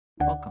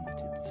Welcome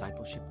to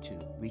Discipleship 2,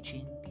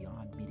 Reaching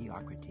Beyond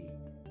Mediocrity.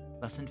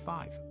 Lesson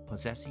 5,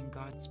 Possessing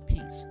God's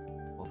Peace,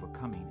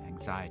 Overcoming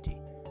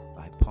Anxiety,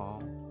 by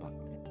Paul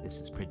Buckman. This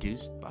is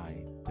produced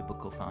by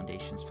Biblical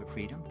Foundations for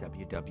Freedom,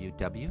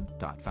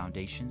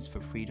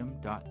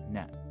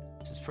 www.foundationsforfreedom.net.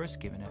 This is first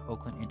given at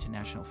Oakland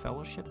International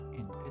Fellowship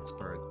in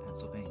Pittsburgh,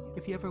 Pennsylvania.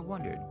 If you ever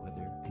wondered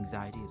whether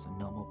anxiety is a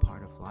normal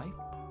part of life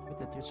or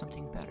that there's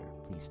something better,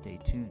 please stay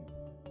tuned.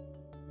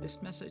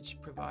 This message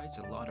provides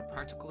a lot of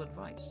practical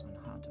advice on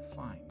how to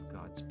find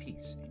God's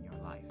peace in your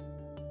life.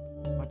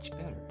 Much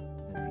better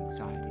than the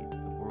anxiety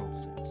that the world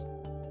says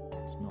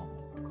is normal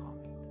or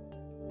common.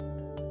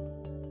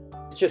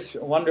 It's just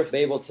wonderful to be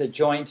able to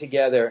join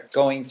together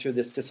going through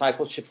this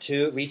Discipleship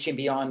 2, Reaching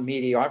Beyond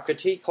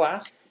Mediocrity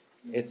class.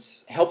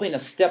 It's helping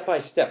us step by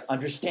step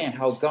understand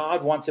how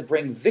God wants to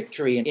bring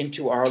victory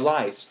into our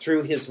lives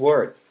through His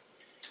Word.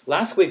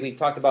 Last week we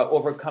talked about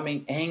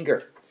overcoming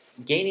anger,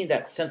 gaining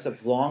that sense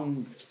of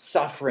long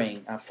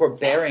suffering,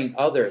 forbearing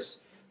others,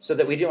 so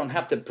that we don't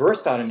have to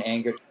burst out in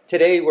anger.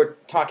 Today we're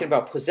talking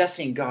about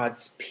possessing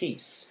God's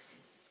peace,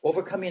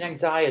 overcoming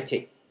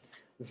anxiety.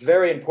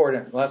 Very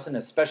important lesson,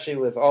 especially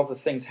with all the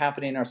things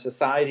happening in our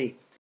society.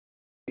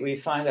 We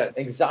find that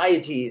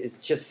anxiety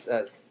is just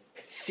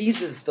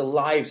seizes the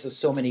lives of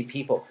so many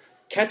people,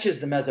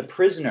 catches them as a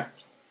prisoner.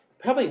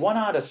 Probably 1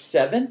 out of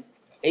 7,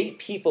 8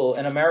 people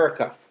in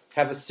America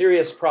have a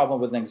serious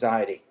problem with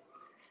anxiety.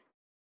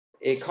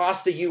 It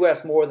costs the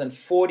U.S. more than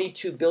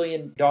 $42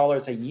 billion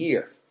a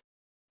year,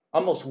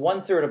 almost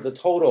 1/3 of the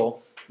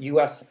total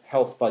U.S.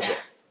 health budget.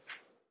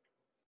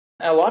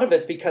 And a lot of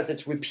it's because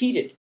it's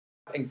repeated.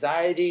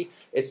 Anxiety,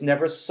 it's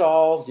never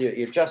solved.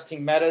 You're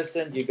adjusting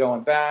medicine, you're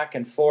going back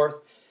and forth,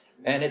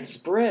 and it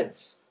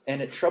spreads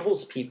and it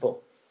troubles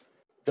people.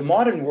 The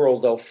modern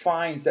world, though,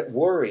 finds that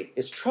worry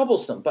is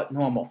troublesome but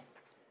normal.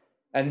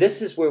 And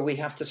this is where we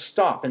have to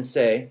stop and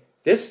say,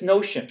 this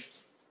notion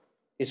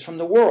is from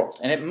the world.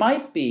 And it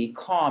might be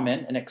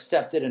common and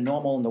accepted and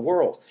normal in the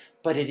world,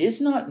 but it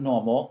is not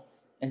normal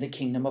in the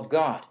kingdom of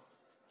God.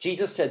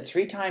 Jesus said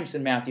 3 times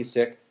in Matthew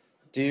 6,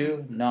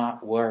 do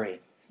not worry.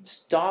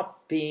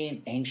 Stop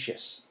being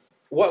anxious.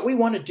 What we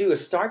want to do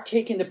is start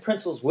taking the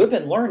principles we've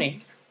been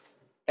learning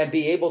and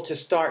be able to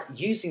start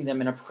using them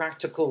in a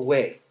practical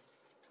way.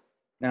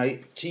 Now,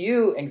 to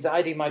you,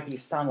 anxiety might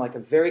sound like a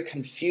very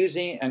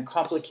confusing and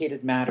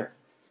complicated matter.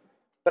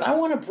 But I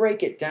want to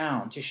break it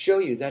down to show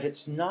you that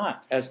it's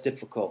not as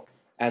difficult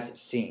as it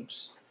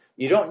seems.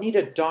 You don't need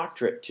a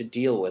doctorate to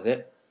deal with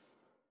it.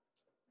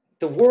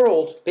 The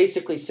world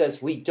basically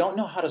says we don't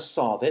know how to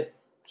solve it,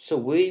 so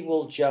we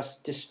will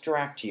just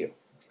distract you.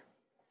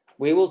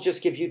 We will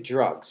just give you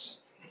drugs.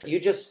 You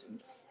just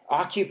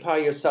occupy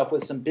yourself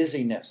with some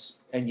busyness,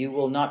 and you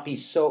will not be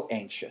so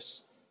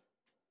anxious.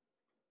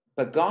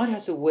 But God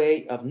has a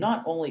way of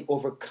not only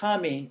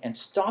overcoming and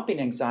stopping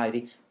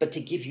anxiety, but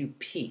to give you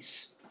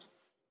peace.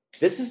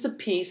 This is the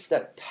peace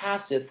that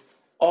passeth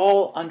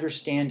all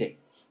understanding.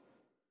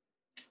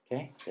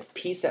 Okay? The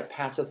peace that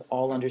passeth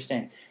all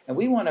understanding. And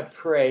we want to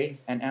pray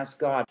and ask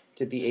God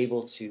to be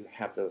able to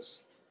have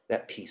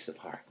that peace of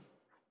heart.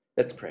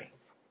 Let's pray.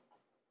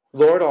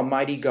 Lord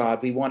Almighty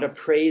God, we want to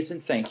praise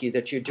and thank you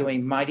that you're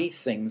doing mighty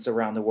things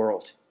around the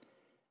world.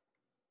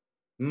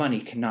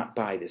 Money cannot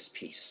buy this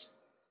peace,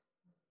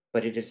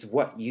 but it is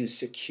what you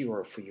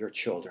secure for your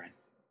children.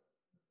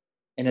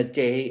 In a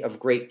day of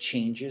great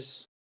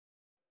changes,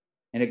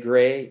 in a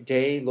gray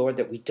day, Lord,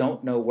 that we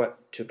don't know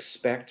what to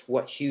expect,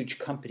 what huge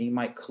company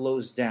might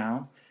close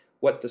down,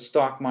 what the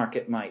stock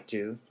market might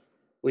do.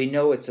 We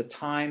know it's a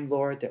time,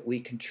 Lord, that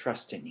we can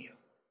trust in you.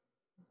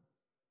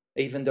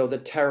 Even though the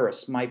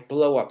terrorists might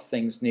blow up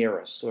things near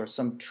us or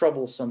some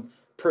troublesome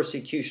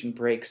persecution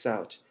breaks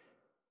out,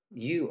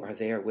 you are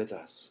there with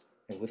us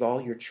and with all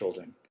your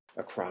children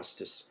across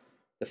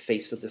the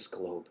face of this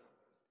globe.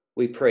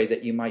 We pray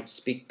that you might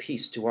speak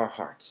peace to our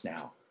hearts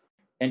now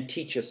and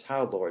teach us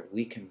how, Lord,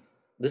 we can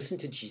listen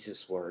to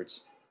Jesus'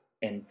 words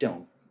and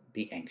don't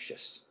be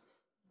anxious,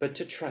 but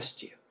to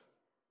trust you.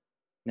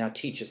 Now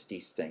teach us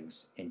these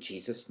things in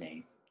Jesus'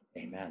 name.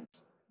 Amen.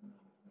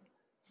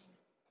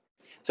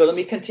 So let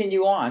me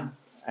continue on,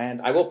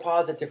 and I will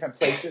pause at different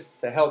places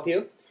to help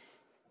you.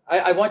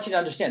 I want you to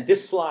understand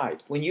this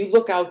slide. When you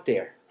look out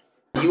there,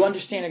 you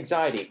understand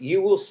anxiety,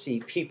 you will see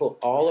people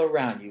all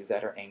around you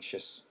that are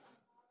anxious,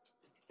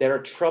 that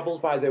are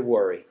troubled by their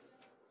worry.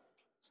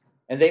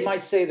 And they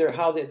might say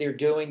how they're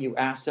doing. You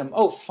ask them,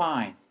 oh,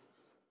 fine.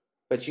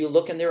 But you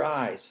look in their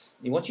eyes.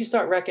 And once you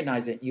start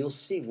recognizing it, you'll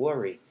see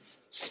worry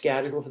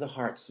scattered over the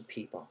hearts of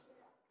people.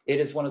 It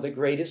is one of the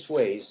greatest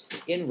ways,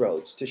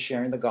 inroads to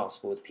sharing the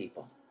gospel with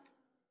people.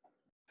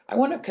 I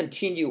want to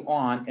continue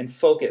on and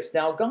focus.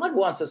 Now, God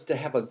wants us to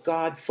have a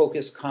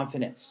God-focused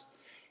confidence.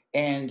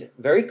 And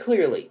very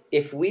clearly,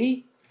 if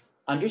we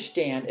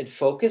understand and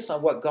focus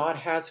on what God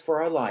has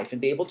for our life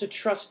and be able to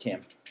trust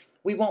Him,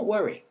 we won't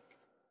worry.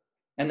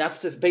 And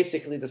that's just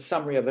basically the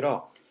summary of it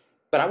all.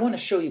 But I want to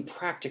show you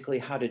practically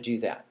how to do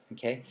that,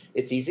 okay?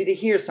 It's easy to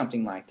hear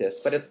something like this,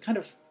 but it's kind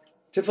of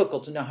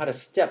difficult to know how to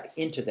step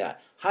into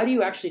that. How do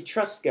you actually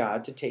trust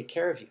God to take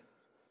care of you?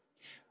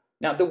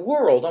 Now, the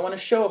world, I want to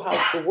show how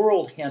the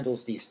world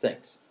handles these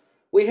things.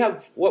 We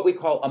have what we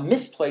call a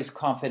misplaced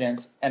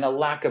confidence and a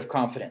lack of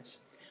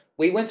confidence.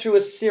 We went through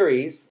a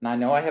series, and I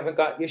know I haven't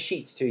got your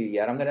sheets to you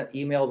yet. I'm going to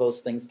email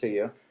those things to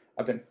you.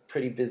 I've been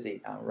pretty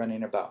busy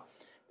running about.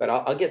 But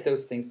I'll get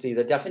those things to you.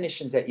 The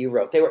definitions that you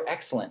wrote, they were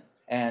excellent.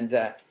 And,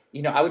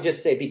 I would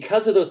just say,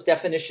 because of those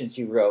definitions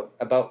you wrote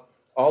about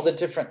all the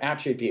different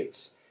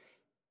attributes,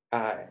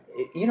 I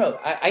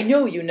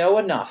know you know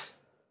enough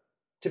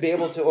to be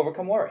able to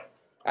overcome worry.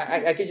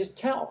 I could just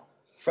tell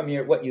from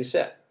what you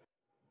said.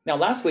 Now,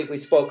 last week we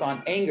spoke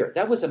on anger.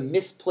 That was a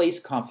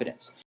misplaced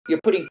confidence. You're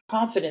putting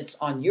confidence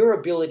on your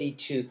ability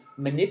to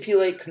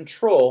manipulate,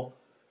 control,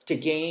 to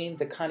gain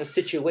the kind of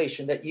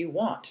situation that you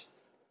want,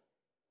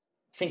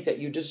 think that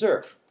you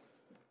deserve.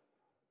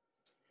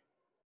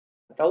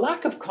 The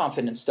lack of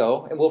confidence,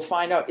 though, and we'll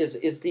find out,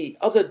 is the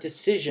other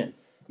decision.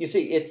 You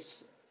see,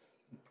 it's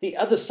the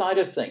other side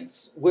of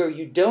things, where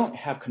you don't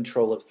have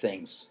control of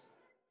things.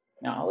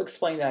 Now, I'll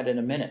explain that in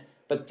a minute.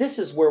 But this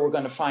is where we're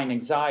going to find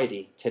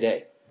anxiety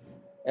today,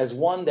 as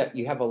one that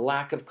you have a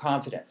lack of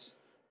confidence.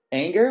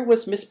 Anger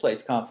was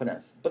misplaced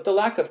confidence, but the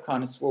lack of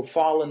confidence will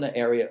fall in the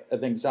area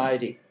of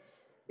anxiety.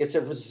 It's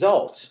a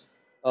result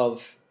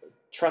of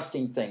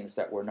trusting things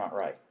that were not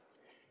right.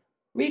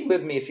 Read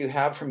with me, if you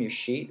have, from your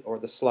sheet or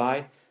the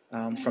slide,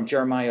 from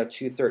Jeremiah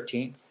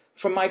 2:13.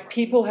 For my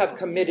people have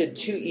committed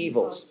two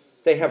evils.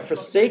 They have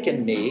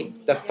forsaken me,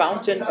 the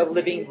fountain of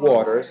living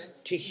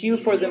waters, to hew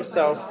for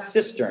themselves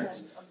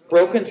cisterns,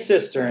 broken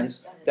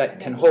cisterns that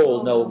can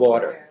hold no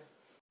water.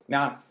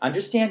 Now,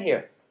 understand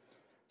here.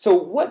 So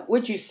what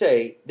would you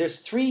say? There's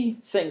three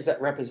things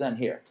that represent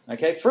here.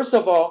 Okay, first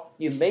of all,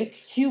 you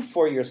hew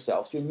for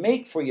yourself. You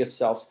make for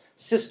yourself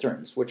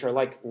cisterns, which are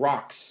like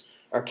rocks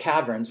or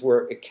caverns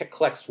where it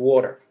collects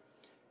water.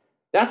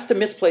 That's the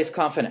misplaced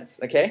confidence.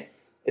 Okay,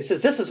 it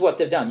says this is what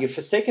they've done. You've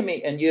forsaken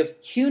me, and you've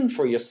hewn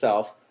for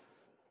yourself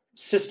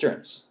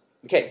cisterns.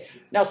 Okay,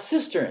 now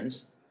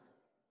cisterns.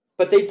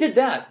 But they did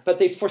that, but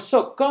they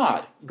forsook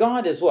God.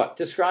 God is what?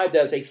 Described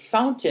as a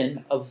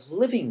fountain of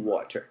living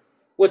water.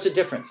 What's the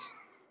difference?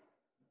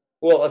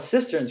 Well, a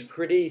cistern's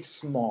pretty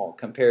small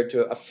compared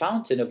to a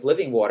fountain of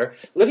living water.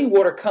 Living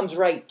water comes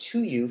right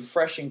to you,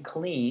 fresh and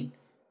clean.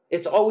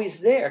 It's always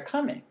there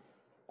coming.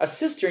 A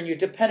cistern, you're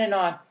dependent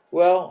on,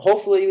 well,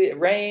 hopefully it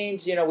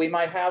rains, we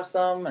might have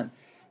some, and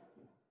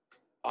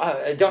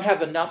I don't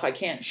have enough, I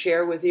can't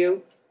share with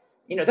you.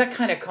 That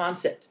kind of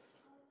concept.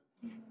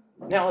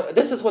 Now,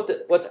 this is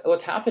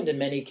what's happened in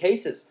many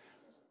cases.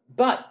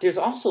 But there's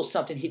also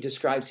something he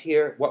describes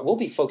here. What we'll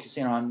be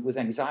focusing on with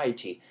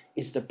anxiety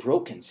is the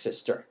broken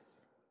cistern.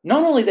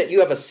 Not only that you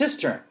have a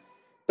cistern,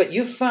 but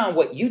you found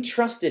what you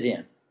trusted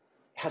in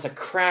has a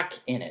crack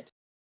in it.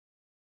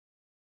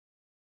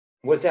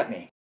 What does that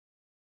mean?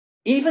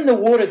 Even the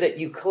water that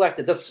you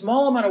collected, the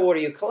small amount of water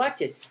you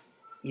collected,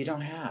 you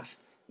don't have.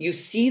 You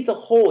see the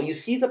hole, you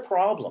see the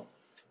problem.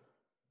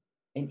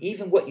 And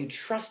even what you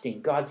trust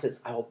in, God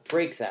says, I'll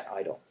break that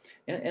idol.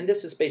 And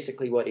this is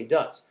basically what he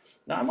does.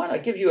 Now, I want to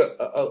give you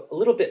a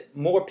little bit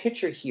more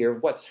picture here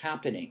of what's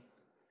happening.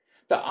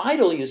 The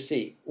idol, you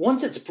see,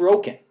 once it's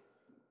broken,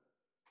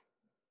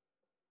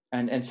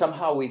 and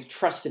somehow we've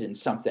trusted in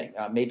something.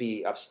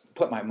 Maybe I've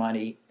put my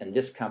money in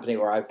this company,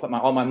 or I put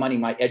all my money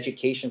in my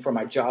education for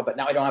my job, but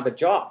now I don't have a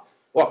job.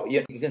 Well,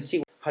 you can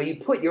see how you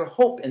put your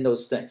hope in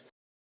those things.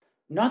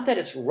 Not that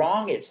it's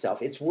wrong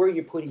itself, it's where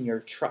you're putting your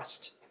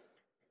trust.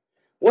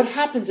 What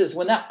happens is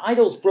when that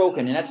idol's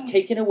broken and that's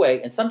taken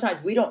away, and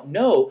sometimes we don't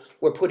know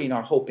we're putting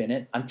our hope in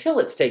it until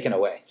it's taken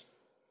away.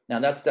 Now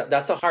that's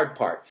the hard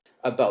part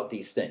about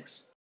these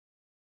things.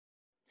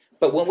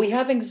 But when we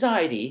have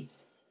anxiety,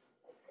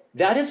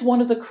 that is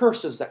one of the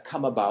curses that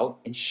come about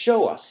and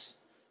show us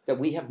that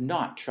we have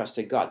not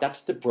trusted God.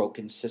 That's the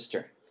broken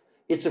cistern.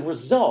 It's a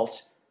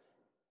result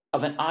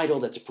of an idol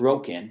that's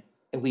broken,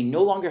 and we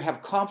no longer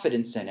have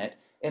confidence in it,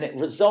 and it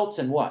results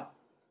in what?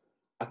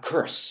 A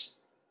curse.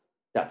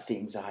 That's the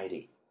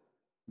anxiety.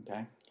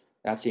 Okay?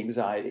 That's the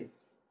anxiety.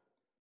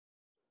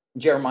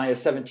 Jeremiah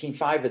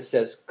 17:5, it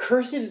says,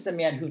 Cursed is the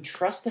man who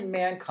trusts in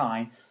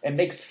mankind and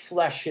makes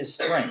flesh his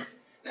strength,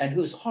 and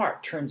whose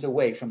heart turns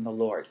away from the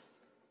Lord.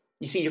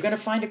 You see, you're going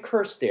to find a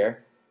curse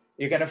there.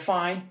 You're going to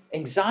find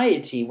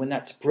anxiety when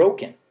that's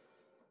broken.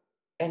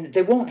 And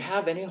they won't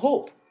have any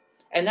hope.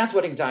 And that's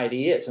what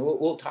anxiety is. And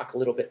we'll talk a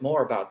little bit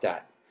more about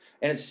that.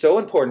 And it's so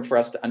important for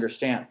us to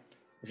understand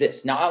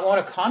this. Now, I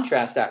want to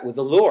contrast that with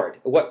the Lord,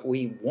 what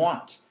we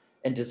want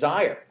and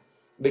desire,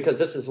 because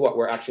this is what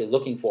we're actually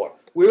looking for.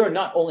 We are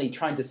not only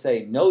trying to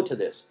say no to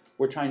this,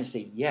 we're trying to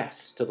say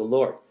yes to the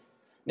Lord.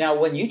 Now,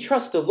 when you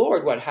trust the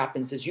Lord, what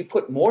happens is you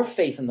put more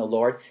faith in the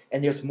Lord,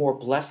 and there's more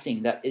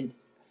blessing that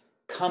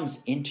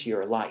comes into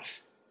your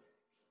life.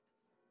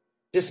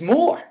 There's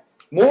more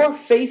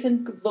faith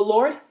in the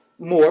Lord,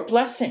 more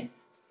blessing.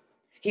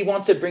 He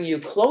wants to bring you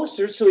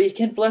closer so he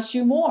can bless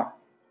you more.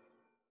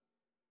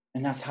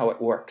 And that's how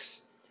it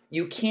works.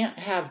 You can't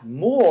have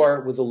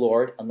more with the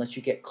Lord unless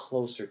you get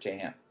closer to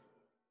him.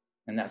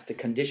 And that's the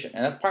condition.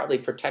 And that's partly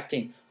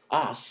protecting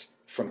us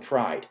from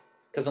pride.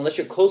 Because unless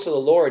you're close to the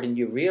Lord and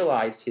you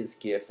realize his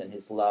gift and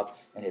his love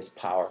and his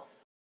power,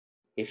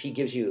 if he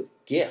gives you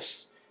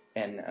gifts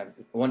and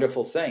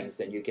wonderful things,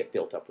 then you get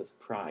built up with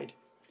pride.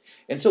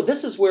 And so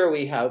this is where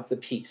we have the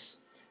peace.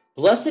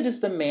 Blessed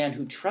is the man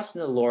who trusts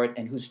in the Lord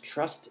and whose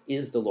trust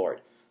is the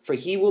Lord, for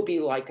he will be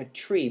like a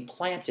tree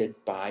planted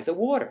by the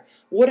water.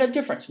 What a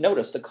difference.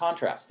 Notice the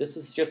contrast. This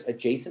is just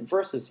adjacent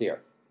verses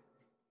here.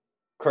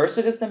 Cursed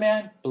is the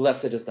man,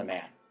 blessed is the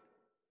man.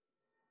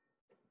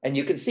 And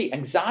you can see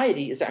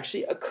anxiety is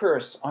actually a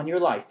curse on your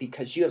life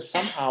because you have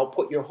somehow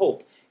put your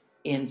hope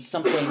in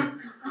something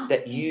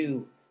that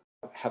you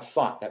have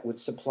thought that would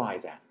supply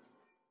that.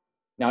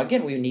 Now,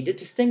 again, we need to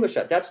distinguish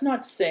that. That's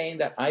not saying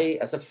that I,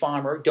 as a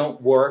farmer,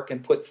 don't work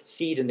and put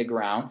seed in the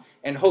ground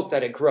and hope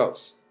that it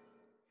grows.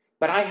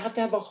 But I have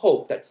to have a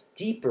hope that's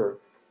deeper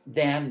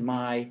than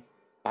my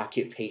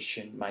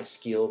occupation, my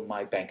skill,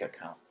 my bank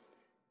account.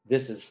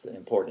 This is the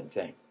important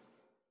thing.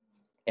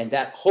 And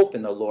that hope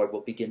in the Lord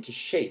will begin to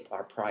shape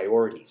our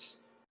priorities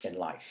in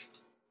life.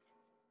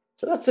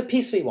 So that's the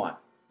peace we want.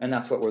 And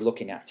that's what we're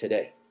looking at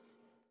today.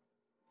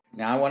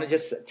 Now I want to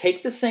just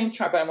take the same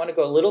chart, but I want to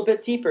go a little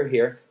bit deeper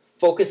here,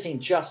 focusing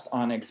just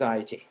on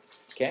anxiety.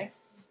 Okay?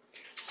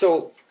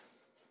 So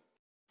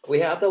we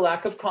have the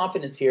lack of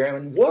confidence here,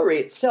 and worry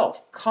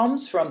itself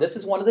comes from, this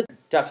is one of the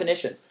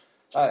definitions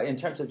in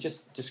terms of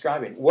just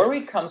describing.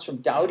 Worry comes from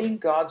doubting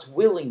God's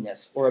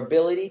willingness or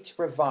ability to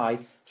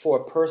provide for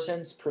a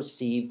person's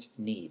perceived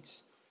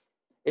needs.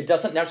 It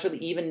doesn't necessarily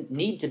even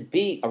need to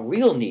be a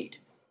real need.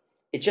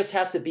 It just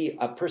has to be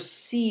a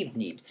perceived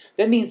need.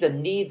 That means a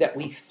need that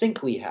we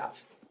think we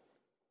have.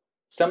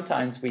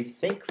 Sometimes we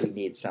think we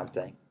need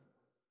something,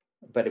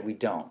 but we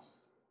don't.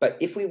 But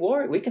if we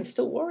worry, we can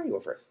still worry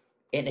over it,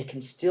 and it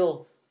can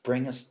still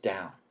bring us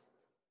down.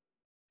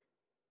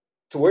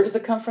 So where does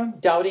it come from?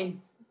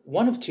 Doubting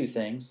one of two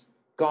things: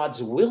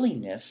 God's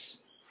willingness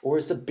or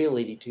his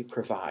ability to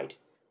provide.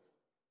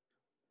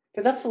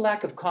 Okay, that's a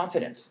lack of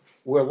confidence.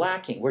 We're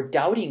lacking. We're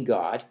doubting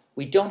God.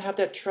 We don't have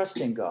that trust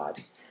in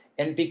God.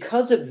 And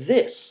because of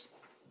this,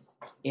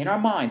 in our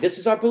mind, this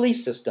is our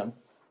belief system,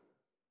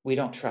 we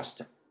don't trust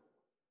him.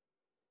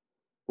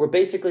 We're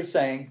basically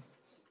saying,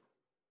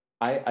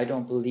 I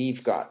don't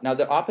believe God. Now,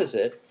 the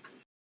opposite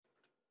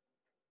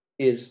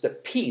is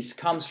that peace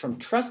comes from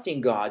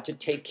trusting God to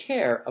take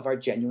care of our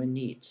genuine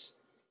needs.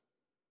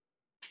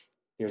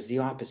 There's the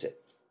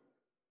opposite.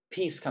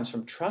 Peace comes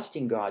from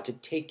trusting God to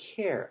take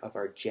care of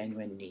our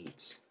genuine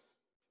needs.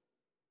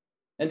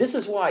 And this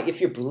is why,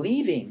 if you're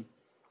believing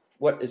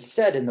what is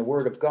said in the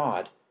Word of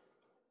God,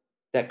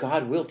 that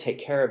God will take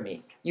care of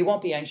me, you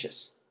won't be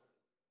anxious.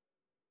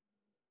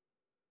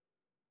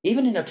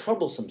 Even in a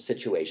troublesome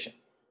situation.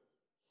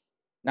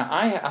 Now,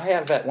 I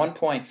have at one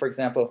point, for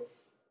example,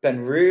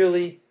 been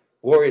really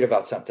worried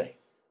about something.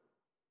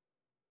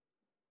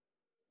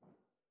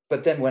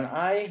 But then when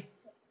I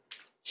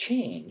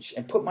change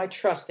and put my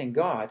trust in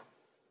God,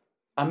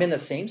 I'm in the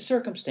same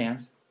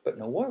circumstance, but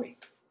no worry.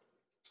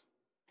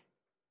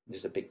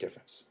 There's a big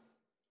difference.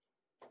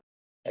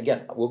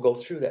 Again, we'll go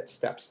through that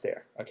steps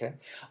there, okay?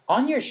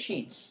 On your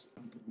sheets,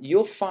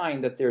 you'll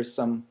find that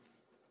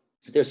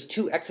there's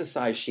two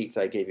exercise sheets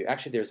I gave you.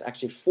 Actually, there's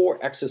 4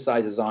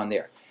 exercises on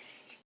there.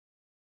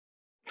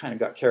 Kind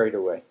of got carried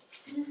away.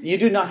 You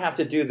do not have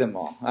to do them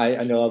all.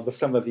 I know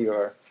some of you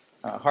are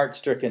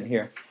heart-stricken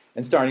here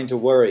and starting to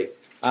worry.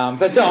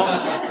 But don't.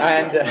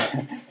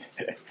 And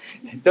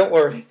don't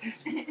worry.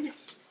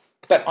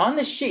 But on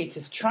the sheets,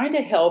 it's trying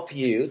to help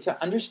you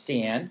to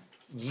understand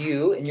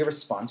you and your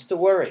response to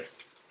worry.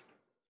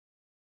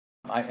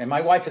 And my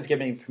wife has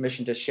given me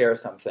permission to share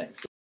some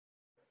things.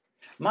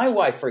 My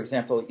wife, for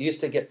example, used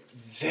to get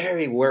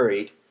very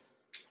worried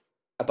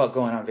about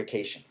going on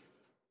vacation.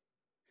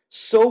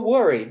 So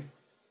worried,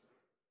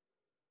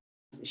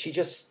 she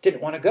just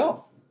didn't want to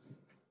go.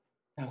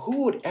 Now,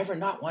 who would ever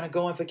not want to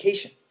go on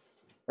vacation,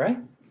 right?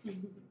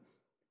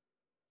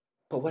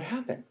 But what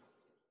happened?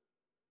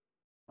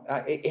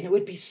 And it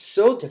would be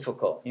so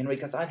difficult,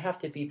 because I'd have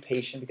to be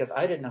patient because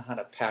I didn't know how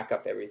to pack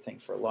up everything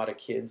for a lot of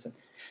kids.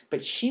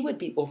 But she would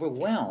be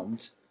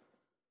overwhelmed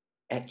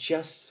at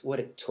just what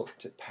it took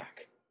to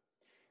pack.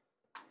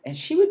 And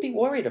she would be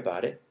worried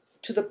about it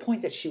to the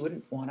point that she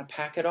wouldn't want to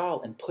pack it all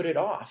and put it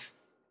off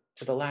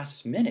to the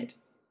last minute.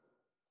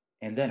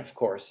 And then, of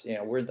course,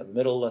 we're in the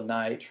middle of the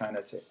night trying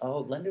to say,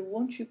 "Oh, Linda,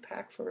 won't you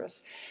pack for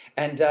us?"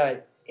 And,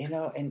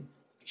 and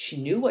she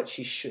knew what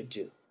she should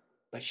do,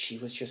 but she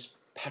was just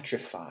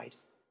petrified.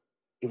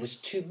 It was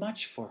too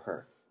much for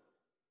her.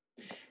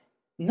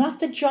 Not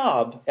the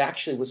job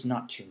actually was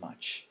not too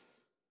much,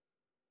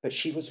 but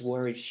she was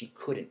worried she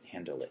couldn't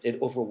handle it.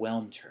 It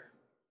overwhelmed her.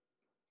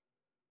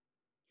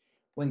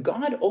 When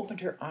God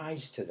opened her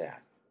eyes to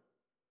that,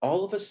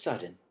 all of a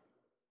sudden,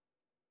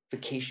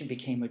 vacation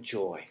became a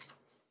joy.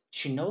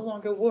 She no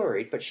longer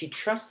worried, but she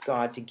trusts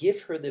God to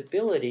give her the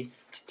ability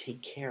to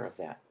take care of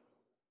that.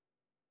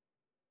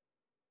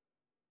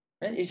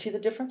 Right? You see the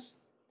difference?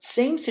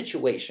 Same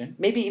situation,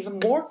 maybe even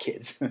more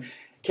kids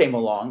came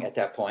along at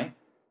that point,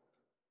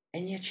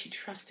 and yet she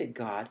trusted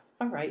God.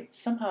 All right,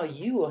 somehow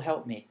you will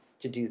help me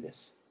to do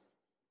this.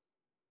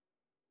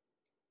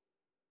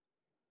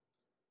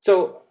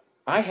 So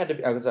I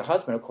was a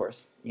husband, of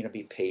course,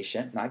 be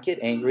patient, not get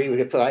angry. We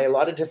could apply a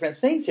lot of different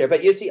things here.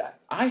 But you see,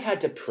 I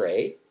had to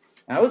pray.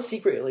 And I was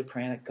secretly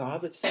praying that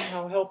God would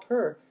somehow help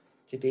her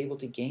to be able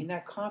to gain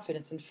that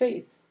confidence and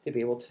faith to be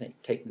able to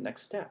take the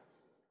next step.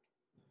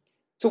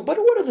 So what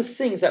are the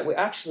things that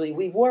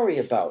we worry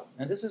about?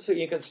 And this is what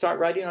you can start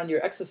writing on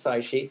your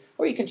exercise sheet,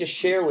 or you can just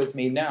share with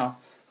me now.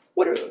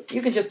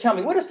 You can just tell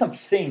me, what are some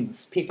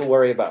things people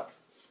worry about?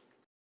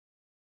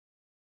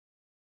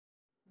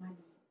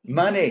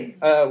 Money.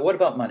 What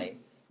about money?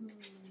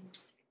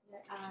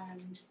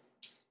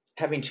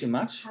 Having too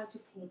much? How to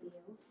pay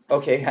bills.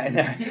 Okay,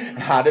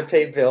 how to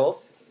pay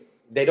bills.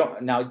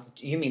 Now,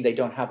 you mean they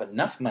don't have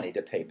enough money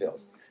to pay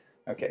bills?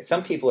 Okay,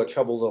 some people are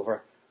troubled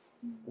over,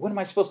 what am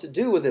I supposed to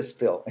do with this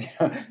bill?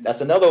 That's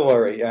another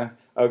worry. Yeah.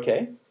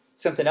 Okay,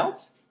 something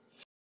else?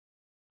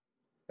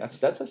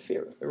 That's a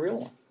fear, a real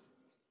one.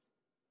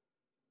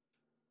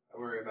 I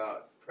worry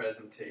about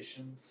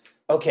presentations.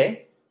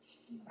 Okay.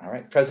 All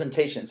right,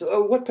 presentations.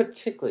 Oh, what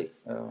particularly?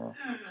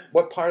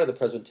 What part of the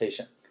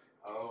presentation?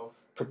 Oh.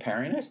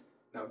 Preparing it?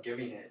 No,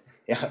 giving it.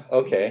 Yeah,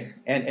 okay.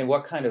 And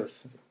what kind of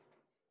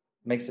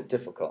makes it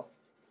difficult?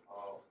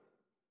 Oh.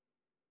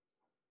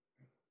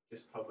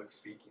 Just public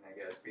speaking, I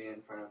guess. Being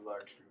in front of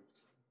large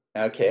groups.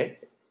 Okay,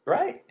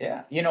 right,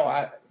 yeah.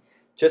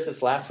 Just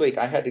this last week,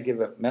 I had to give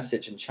a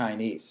message in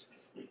Chinese.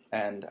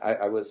 And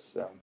I was,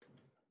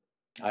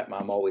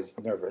 I'm always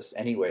nervous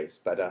anyways,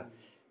 but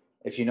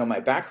if you know my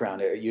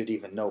background, you'd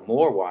even know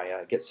more why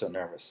I get so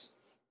nervous.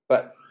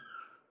 But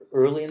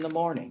early in the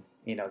morning,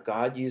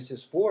 God used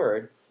His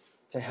Word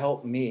to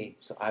help me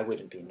so I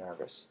wouldn't be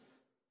nervous.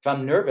 If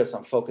I'm nervous,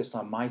 I'm focused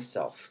on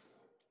myself,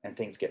 and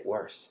things get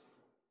worse.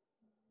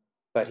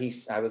 But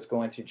I was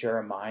going through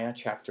Jeremiah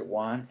chapter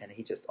 1, and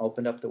He just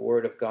opened up the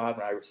Word of God.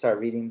 When I started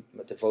reading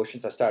the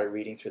devotions, I started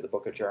reading through the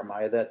book of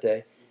Jeremiah that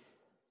day.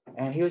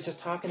 And He was just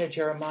talking to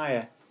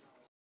Jeremiah.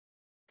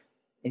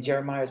 And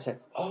Jeremiah said,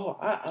 oh,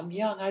 I'm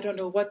young, I don't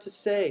know what to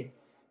say.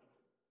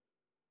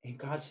 And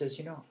God says,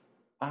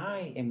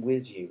 I am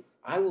with you.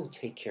 I will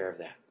take care of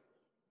that.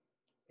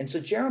 And so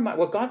Jeremiah,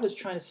 what God was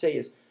trying to say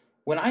is,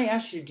 when I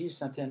ask you to do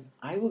something,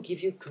 I will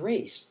give you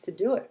grace to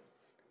do it.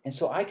 And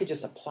so I could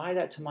just apply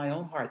that to my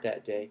own heart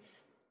that day.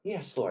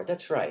 Yes, Lord,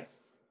 that's right.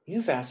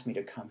 You've asked me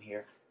to come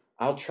here.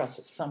 I'll trust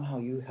that somehow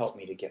you help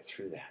me to get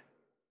through that.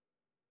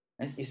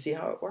 And you see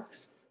how it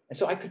works? And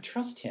so I could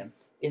trust Him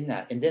in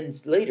that, and then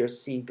later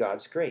see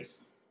God's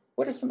grace.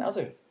 What are some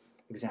other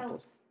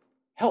examples?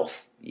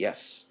 Health,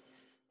 yes.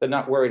 They're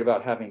not worried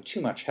about having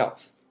too much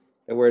health.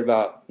 They're worried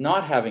about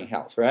not having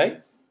health,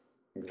 right?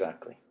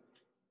 Exactly.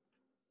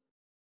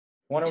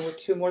 One or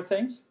two more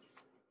things?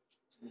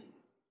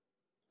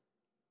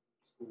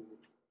 School.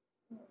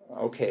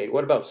 Okay,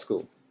 what about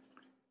school?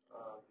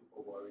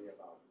 People worry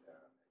about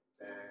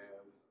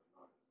exams,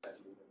 not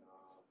studying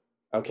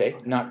enough. Okay,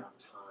 not enough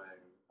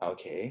time.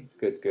 Okay,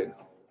 good.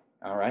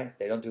 All right,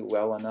 they don't do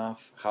well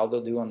enough. How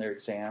they'll do on their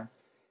exam.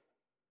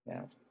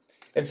 Yeah.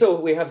 And so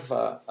we have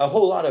a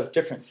whole lot of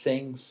different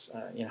things,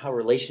 how a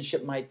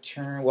relationship might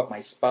turn, what my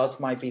spouse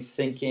might be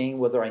thinking,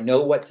 whether I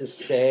know what to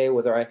say,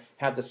 whether I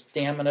have the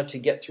stamina to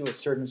get through a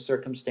certain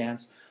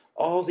circumstance.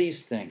 All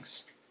these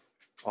things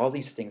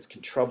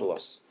can trouble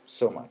us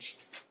so much.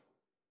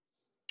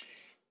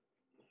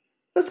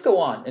 Let's go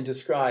on and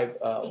describe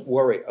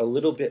worry a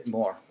little bit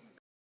more.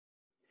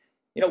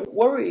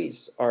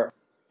 Worries are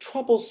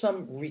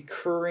troublesome,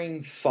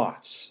 recurring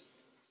thoughts.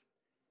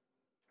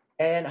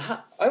 And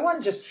I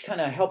want to just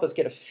kind of help us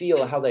get a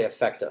feel of how they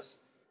affect us.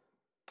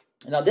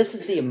 Now, this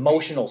is the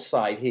emotional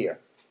side here.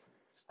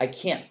 I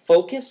can't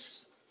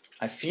focus.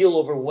 I feel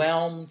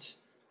overwhelmed.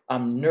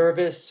 I'm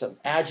nervous. I'm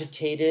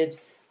agitated.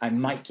 I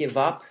might give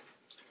up.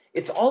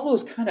 It's all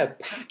those kind of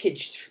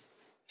packaged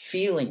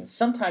feelings.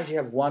 Sometimes you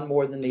have one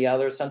more than the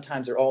other.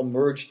 Sometimes they're all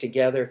merged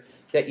together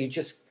that you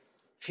just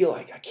feel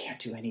like I can't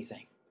do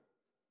anything.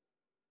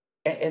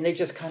 And they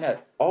just kind of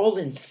all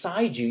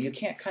inside you. You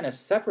can't kind of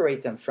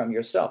separate them from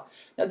yourself.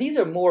 Now, these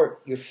are more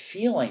your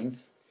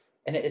feelings,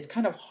 and it's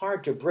kind of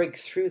hard to break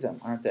through them,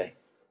 aren't they?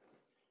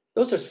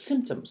 Those are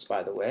symptoms,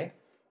 by the way,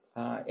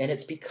 and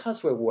it's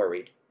because we're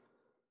worried.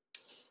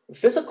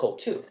 Physical,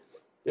 too.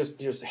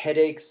 There's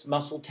headaches,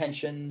 muscle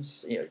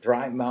tensions,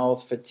 dry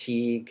mouth,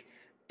 fatigue,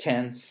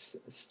 tense,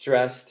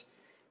 stressed.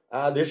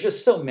 There's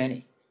just so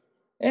many.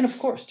 And, of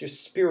course, there's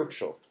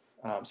spiritual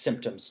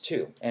symptoms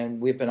too,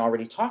 and we've been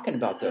already talking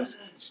about this.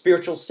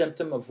 Spiritual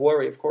symptom of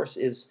worry, of course,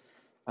 is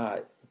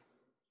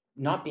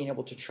not being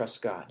able to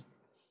trust God,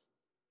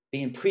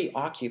 being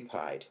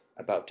preoccupied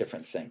about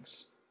different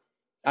things.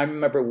 I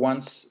remember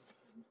once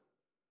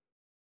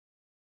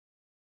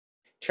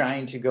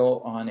trying to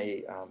go on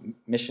a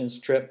missions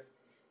trip,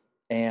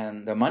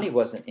 and the money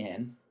wasn't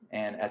in,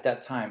 and at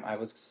that time I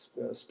was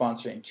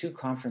sponsoring 2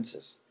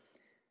 conferences.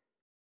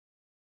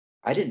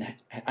 I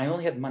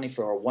only had money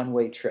for a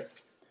one-way trip.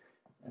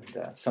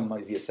 And some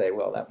of you say,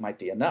 well, that might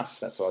be enough.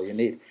 That's all you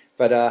need.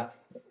 But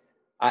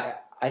I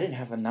didn't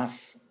have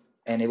enough.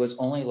 And it was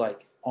only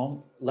like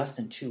less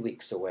than 2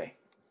 weeks away.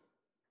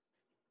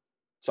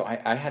 So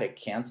I had to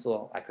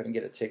cancel. I couldn't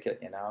get a ticket,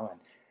 and I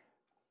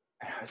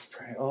was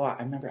praying. Oh, I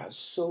remember I was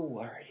so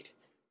worried.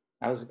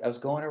 I was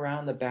going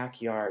around the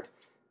backyard.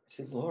 I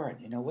said, Lord,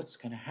 what's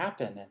going to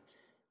happen? And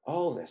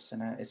all this.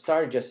 And it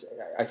started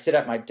I sit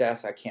at my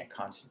desk. I can't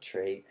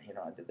concentrate.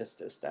 I do this,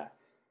 that.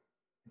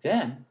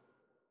 Then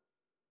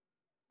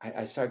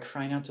I started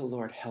crying out to the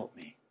Lord, help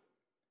me.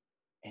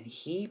 And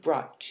he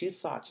brought 2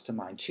 thoughts to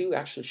mind, 2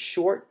 actually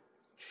short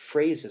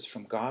phrases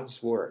from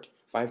God's word.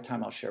 If I have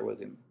time, I'll share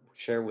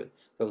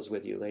those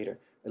with you later.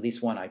 At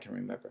least one I can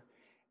remember.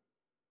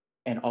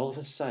 And all of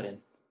a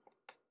sudden,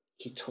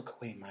 he took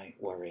away my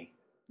worry.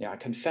 I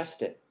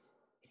confessed it.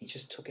 He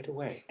just took it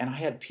away. And I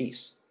had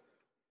peace.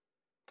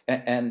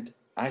 And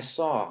I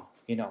saw,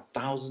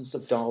 thousands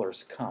of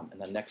dollars come in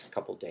the next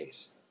couple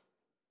days.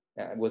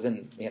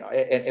 Within,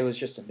 it was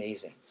just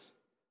amazing.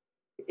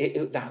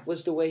 That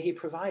was the way he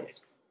provided.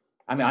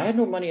 I had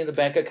no money in the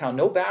bank account,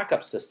 no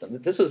backup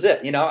system. This was it,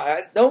 I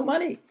had no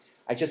money.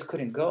 I just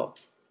couldn't go.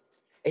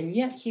 And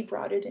yet he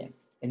brought it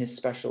in his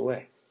special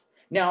way.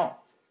 Now,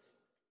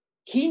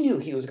 he knew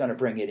he was going to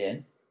bring it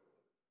in.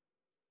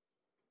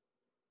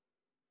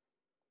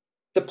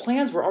 The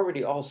plans were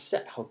already all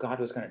set, how God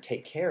was going to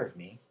take care of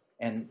me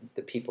and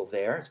the people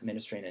there,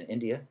 ministering in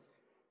India.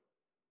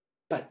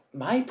 But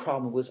my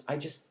problem was I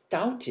just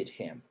doubted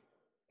him.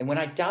 And when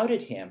I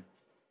doubted him,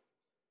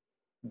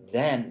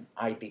 then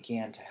I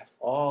began to have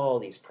all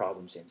these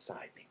problems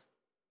inside me.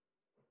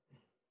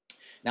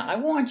 Now, I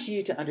want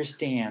you to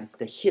understand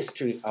the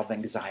history of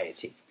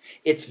anxiety.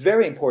 It's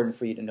very important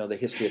for you to know the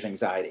history of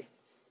anxiety.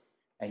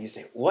 And you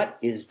say, what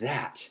is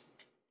that?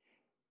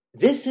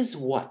 This is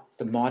what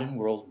the modern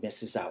world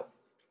misses out.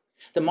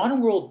 The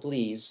modern world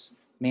believes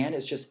man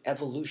is just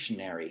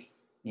evolutionary,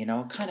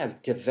 kind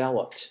of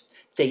developed.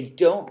 They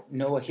don't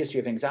know a history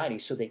of anxiety,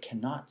 so they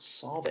cannot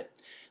solve it.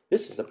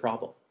 This is the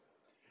problem.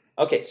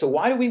 Okay, so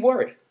why do we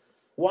worry?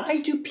 Why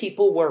do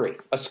people worry?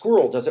 A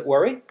squirrel, does it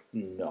worry?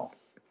 No.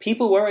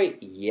 People worry?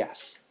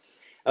 Yes.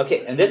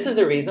 Okay, and this is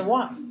the reason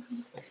why.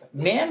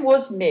 Man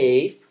was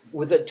made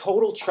with a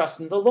total trust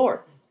in the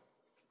Lord.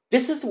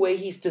 This is the way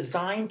he's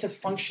designed to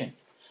function.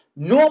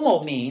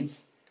 Normal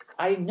means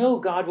I know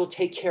God will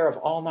take care of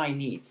all my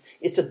needs.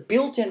 It's a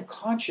built-in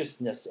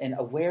consciousness and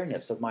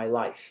awareness of my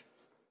life.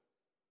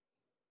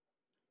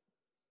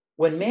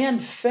 When man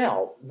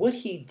fell, what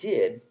he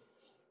did,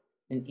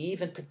 and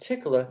Eve in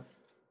particular,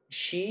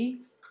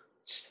 she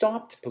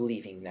stopped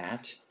believing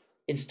that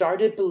and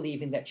started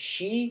believing that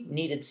she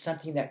needed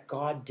something that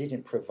God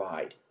didn't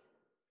provide,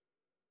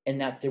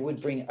 and that there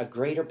would bring a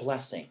greater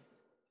blessing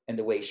in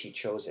the way she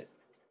chose it.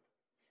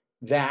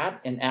 That,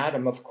 and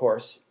Adam, of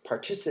course,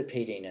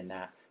 participating in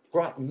that,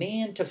 brought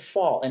man to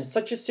fall in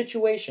such a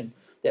situation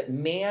that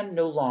man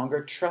no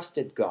longer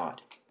trusted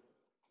God.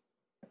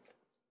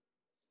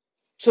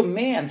 So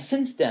man,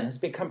 since then, has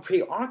become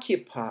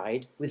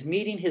preoccupied with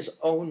meeting his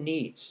own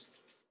needs.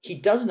 He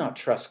does not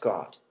trust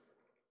God.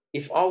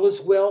 If all is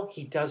well,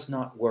 he does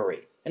not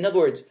worry. In other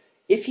words,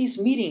 if he's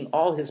meeting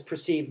all his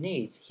perceived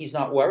needs, he's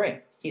not worrying.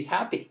 He's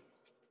happy,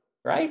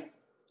 right?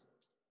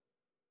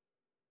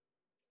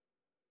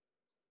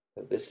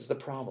 This is the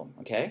problem,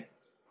 okay?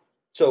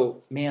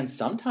 So man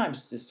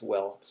sometimes does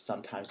well,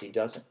 sometimes he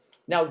doesn't.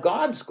 Now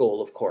God's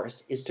goal, of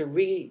course, is to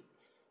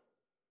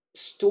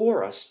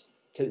restore us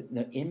to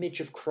the image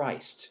of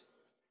Christ.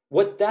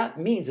 What that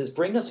means is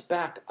bring us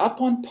back up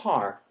on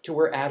par to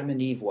where Adam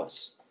and Eve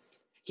was.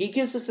 He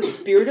gives us the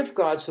Spirit of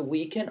God so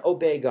we can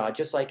obey God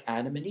just like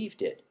Adam and Eve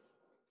did.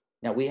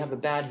 Now we have a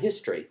bad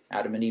history.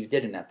 Adam and Eve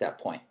didn't at that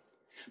point.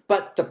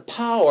 But the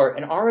power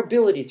and our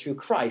ability through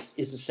Christ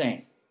is the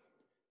same.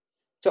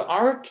 So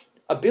our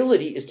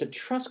ability is to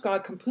trust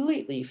God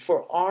completely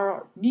for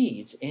our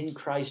needs in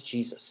Christ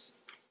Jesus.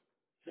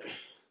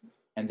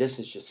 And this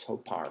is just so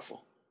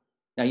powerful.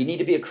 Now, you need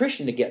to be a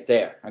Christian to get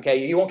there,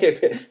 okay? You won't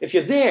get, if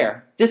you're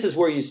there, this is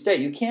where you stay.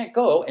 You can't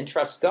go and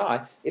trust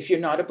God if you're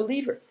not a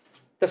believer.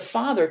 The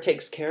Father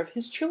takes care of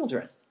his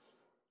children.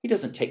 He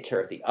doesn't take care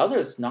of the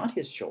others, not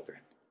his children.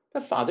 The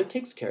Father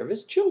takes care of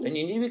his children.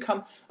 You need to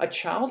become a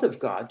child of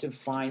God to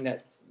find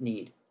that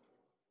need.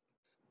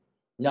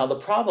 Now, the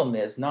problem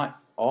is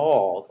not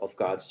all of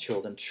God's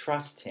children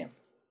trust him.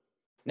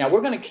 Now,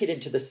 we're going to get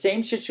into the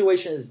same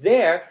situation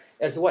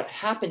as what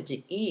happened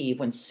to Eve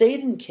when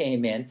Satan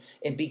came in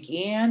and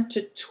began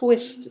to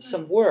twist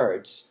some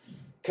words,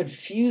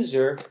 confuse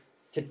her,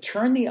 to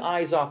turn the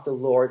eyes off the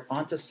Lord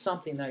onto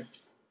something that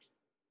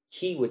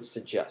he would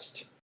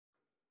suggest.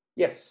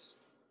 Yes?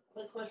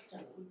 Quick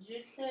question. Would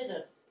you say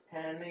that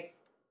panic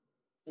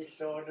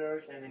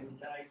disorders and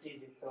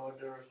anxiety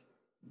disorders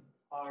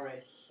are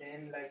a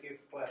sin? Like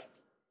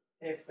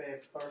if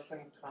a person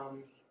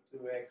comes to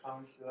a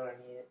counselor and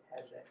he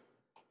has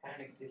a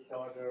panic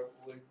disorder,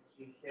 would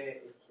you say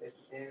it's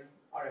a sin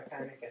or a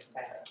panic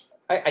attack?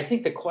 I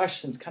think the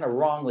question's kind of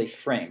wrongly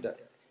framed.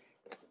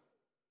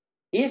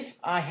 If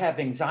I have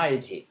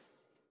anxiety,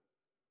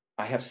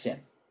 I have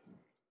sin.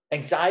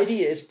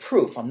 Anxiety is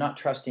proof I'm not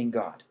trusting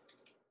God.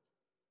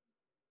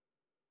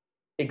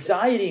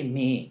 Anxiety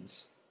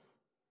means,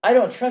 I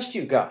don't trust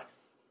you, God.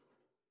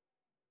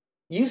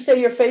 You say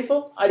you're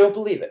faithful, I don't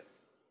believe it.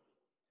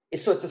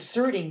 So it's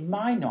asserting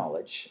my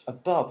knowledge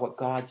above what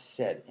God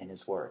said in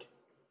his word.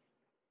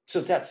 So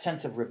it's that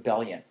sense of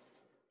rebellion.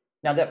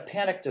 Now that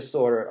panic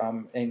disorder,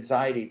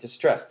 anxiety,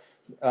 distress,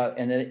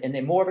 and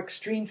the more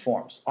extreme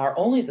forms are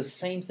only the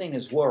same thing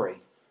as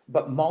worry,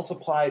 but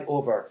multiplied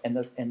over,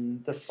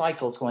 and the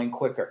cycle's going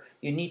quicker.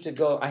 You need to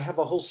go, I have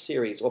a whole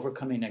series,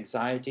 Overcoming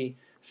Anxiety,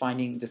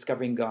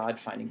 Discovering God,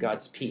 Finding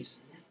God's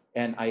Peace.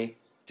 And I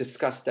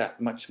discuss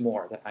that much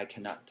more, that I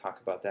cannot talk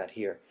about that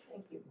here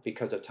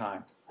because of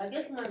time. I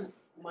guess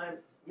my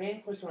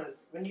main question was,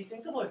 when you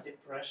think about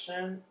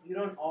depression, you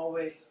don't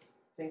always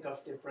think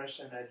of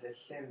depression as a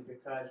sin,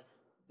 because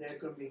there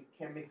could be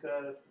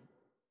chemically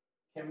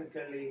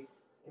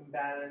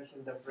imbalance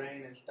in the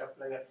brain and stuff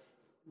like that.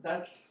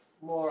 That's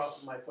more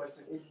of my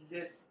question. Is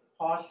it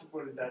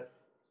possible that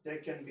there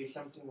can be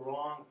something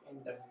wrong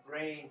in the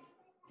brain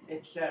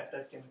itself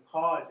that can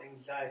cause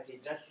anxiety,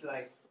 just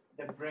like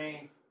the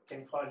brain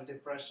can cause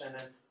depression?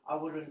 And I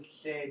wouldn't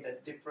say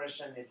that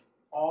depression is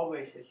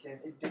always a sin.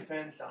 It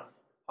depends on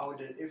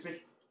if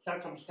it's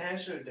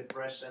circumstantial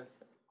depression,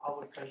 I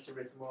would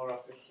consider it more of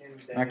a sin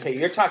than... Okay,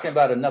 you're talking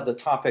about another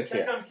topic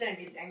here. That's what I'm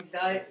saying.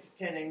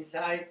 Can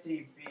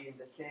anxiety be in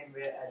the same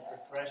way as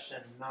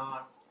depression?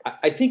 Not...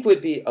 I think it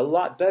would be a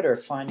lot better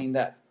finding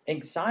that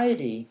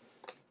anxiety,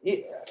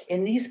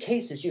 in these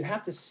cases, you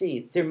have to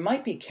see there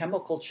might be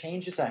chemical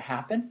changes that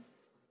happen,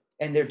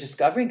 and they're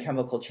discovering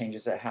chemical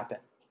changes that happen.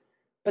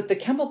 But the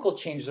chemical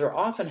changes are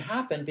often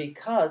happen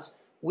because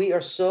we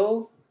are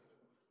so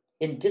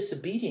in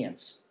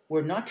disobedience.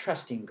 We're not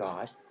trusting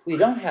God. We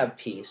don't have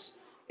peace.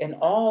 And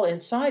all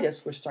inside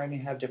us, we're starting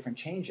to have different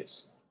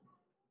changes.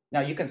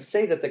 Now, you can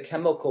say that the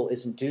chemical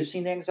is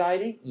inducing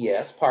anxiety.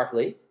 Yes,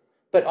 partly.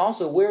 But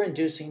also, we're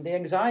inducing the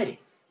anxiety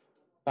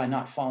by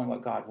not following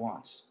what God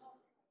wants.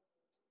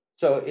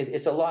 So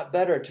it's a lot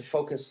better to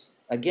focus,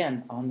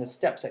 again, on the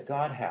steps that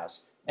God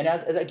has. And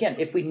again,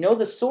 if we know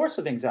the source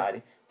of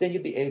anxiety, then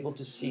you'll be able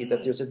to see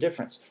that there's a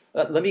difference.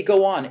 Let me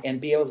go on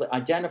and be able to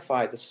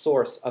identify the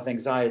source of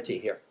anxiety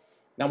here.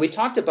 Now, we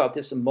talked about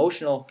this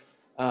emotional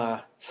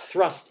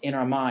thrust in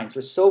our minds.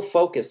 We're so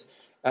focused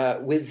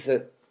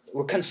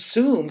we're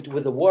consumed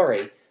with the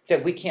worry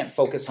that we can't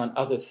focus on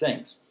other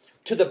things,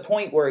 to the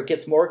point where it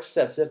gets more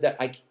excessive that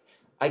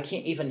I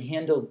can't even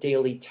handle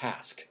daily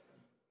tasks.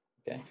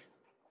 Okay?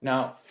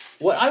 Now,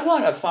 what I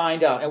want to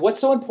find out, and what's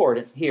so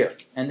important here,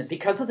 and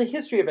because of the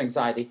history of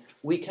anxiety,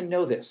 we can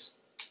know this.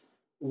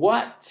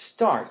 What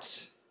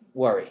starts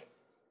worry?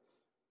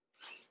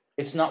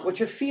 It's not what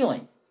you're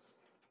feeling.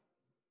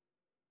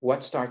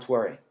 What starts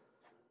worry?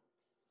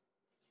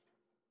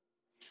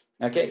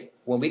 Okay,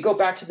 when we go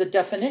back to the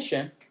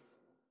definition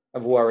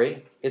of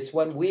worry, it's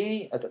when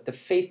the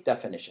faith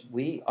definition,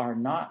 we are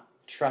not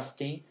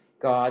trusting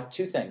God.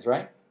 Two things,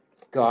 right?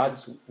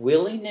 God's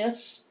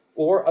willingness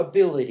or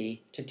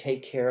ability to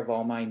take care of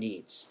all my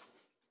needs.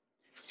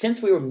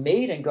 Since we were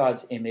made in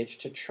God's image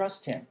to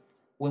trust him,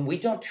 when we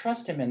don't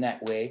trust him in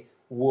that way,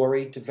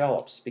 worry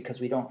develops because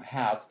we don't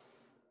have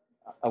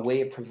a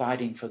way of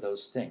providing for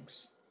those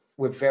things.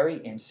 We're very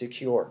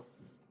insecure.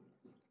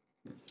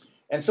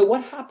 And so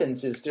what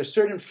happens is there's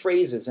certain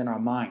phrases in our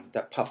mind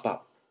that pop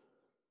up.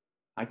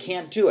 I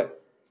can't do it.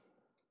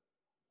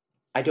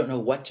 I don't know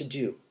what to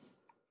do.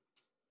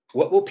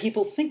 What will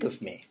people think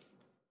of me?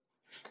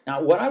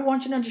 Now, what I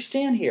want you to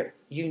understand here,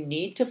 you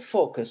need to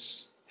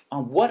focus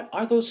on what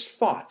are those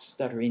thoughts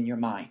that are in your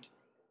mind.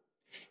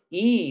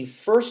 Eve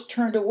first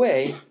turned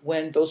away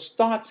when those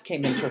thoughts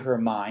came into her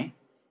mind,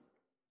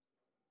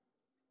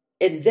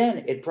 and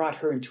then it brought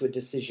her into a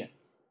decision.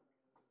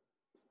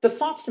 The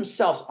thoughts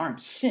themselves aren't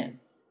sin.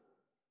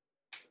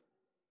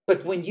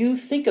 But when you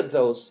think of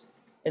those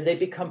and they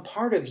become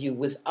part of you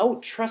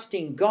without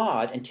trusting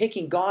God and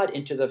taking God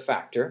into the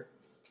factor,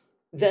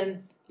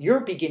 then you're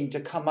beginning to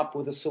come up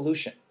with a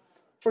solution.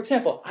 For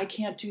example, I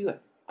can't do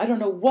it. I don't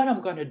know what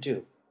I'm going to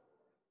do.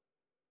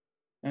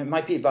 And it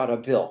might be about a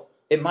bill.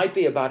 It might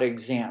be about an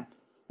exam.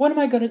 What am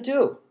I going to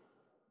do?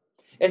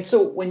 And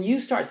so when you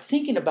start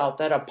thinking about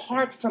that,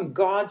 apart from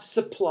God's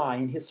supply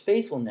and his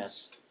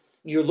faithfulness,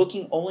 you're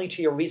looking only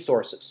to your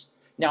resources.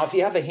 Now, if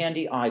you have a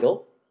handy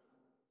idol,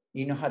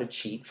 you know how to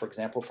cheat, for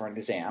example, for an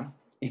exam,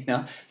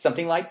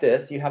 something like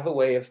this. You have a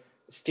way of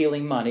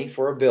stealing money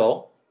for a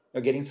bill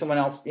or getting someone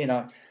else,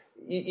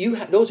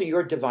 those are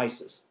your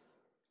devices.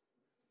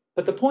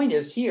 But the point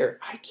is here,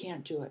 I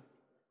can't do it.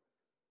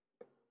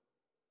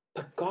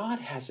 But God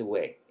has a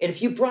way. And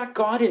if you brought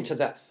God into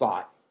that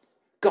thought,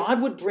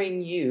 God would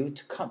bring you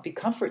to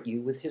comfort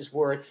you with his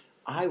word,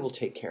 I will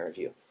take care of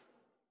you.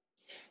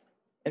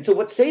 And so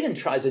what Satan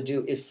tries to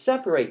do is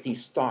separate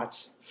these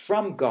thoughts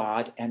from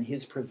God and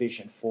his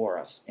provision for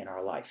us in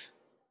our life.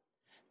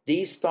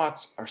 These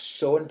thoughts are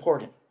so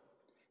important.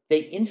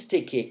 They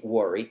instigate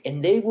worry,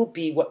 and they will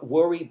be what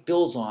worry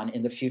builds on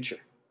in the future.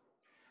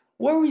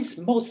 Worry's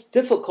most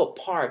difficult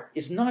part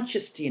is not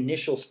just the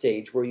initial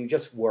stage where you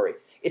just worry.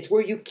 It's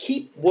where you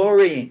keep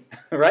worrying,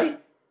 right?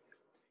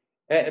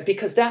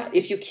 Because that,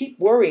 if you keep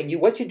worrying,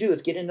 what you do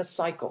is get in a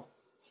cycle.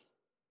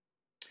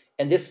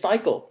 And this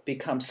cycle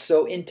becomes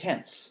so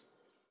intense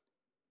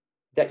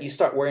that you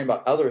start worrying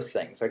about other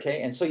things,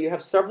 okay? And so you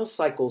have several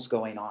cycles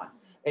going on.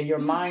 And your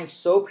mind's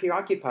so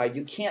preoccupied,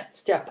 you can't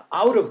step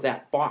out of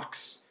that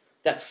box,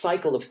 that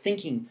cycle of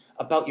thinking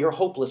about your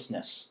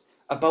hopelessness,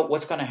 about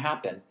what's going to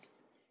happen.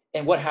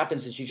 And what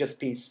happens is you just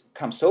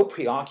become so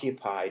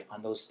preoccupied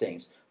on those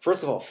things.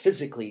 First of all,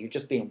 physically, you're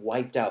just being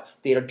wiped out.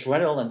 The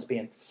adrenaline's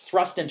being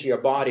thrust into your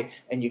body,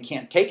 and you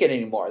can't take it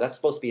anymore. That's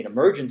supposed to be an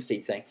emergency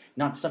thing,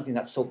 not something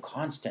that's so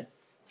constant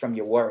from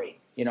your worry.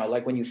 You know,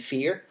 like when you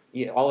fear,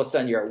 all of a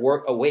sudden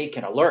you're awake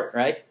and alert,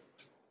 right?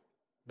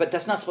 But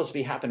that's not supposed to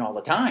be happening all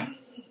the time.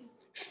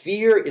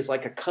 Fear is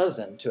like a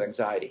cousin to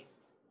anxiety.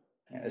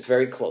 It's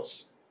very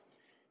close.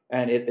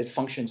 And it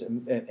functions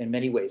in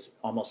many ways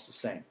almost the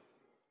same.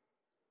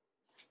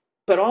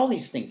 But all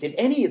these things, in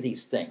any of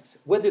these things,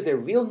 whether they're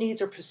real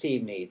needs or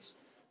perceived needs,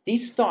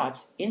 these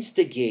thoughts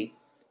instigate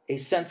a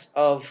sense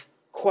of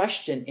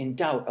question and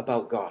doubt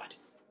about God.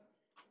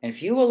 And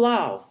if you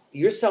allow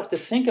yourself to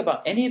think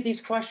about any of these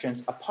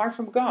questions apart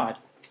from God,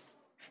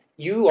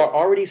 you are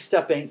already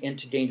stepping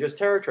into dangerous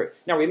territory.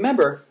 Now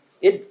remember,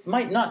 it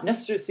might not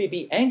necessarily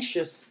be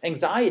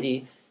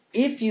anxiety,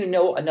 if you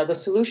know another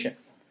solution.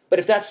 But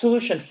if that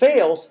solution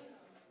fails,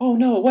 oh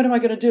no, what am I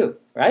going to do,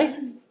 right?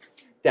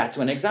 That's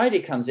when anxiety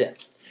comes in.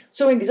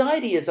 So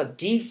anxiety is a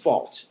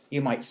default,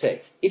 you might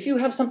say. If you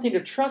have something to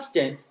trust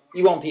in,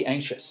 you won't be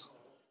anxious.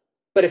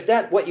 But if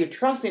what you're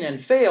trusting in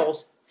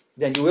fails,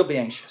 then you will be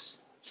anxious.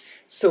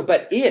 So,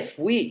 but if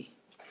we,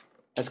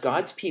 as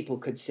God's people,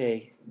 could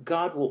say,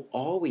 God will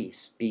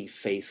always be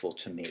faithful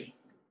to me,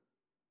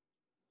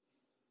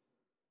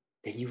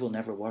 then you will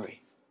never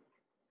worry.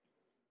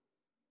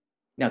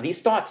 Now,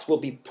 these thoughts will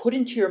be put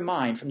into your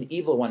mind from the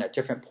evil one at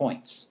different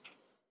points.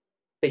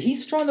 But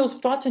he's throwing those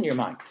thoughts in your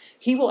mind.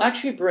 He will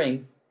actually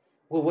bring,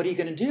 well, what are you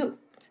going to do?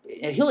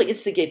 And he'll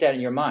instigate that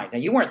in your mind. Now,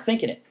 you weren't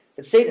thinking it.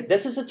 But Satan,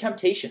 this is a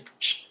temptation.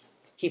 Shh.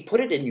 He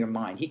put it in your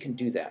mind. He can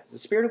do that. The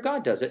Spirit of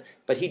God does it,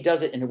 but he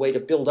does it in a way to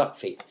build up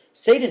faith.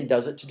 Satan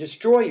does it to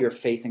destroy your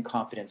faith and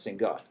confidence in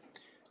God.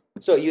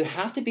 So you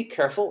have to be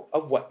careful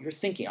of what you're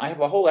thinking. I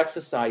have a whole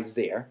exercise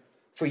there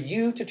for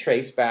you to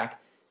trace back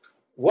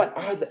what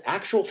are the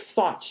actual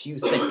thoughts you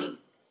think.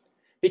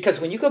 Because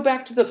when you go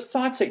back to the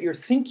thoughts that you're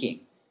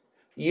thinking,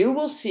 you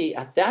will see,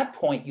 at that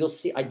point,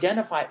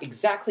 identify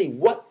exactly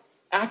what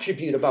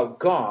attribute about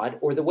God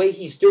or the way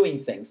he's doing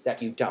things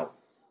that you doubt.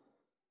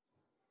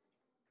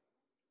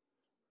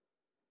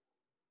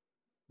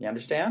 You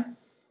understand?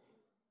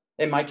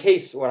 In my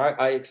case,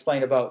 where I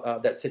explained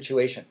about that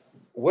situation,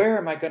 where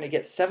am I going to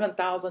get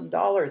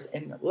 $7,000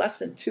 in less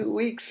than 2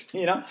 weeks?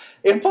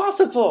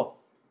 Impossible.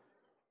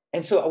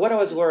 And so what I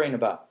was worrying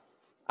about,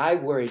 I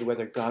worried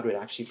whether God would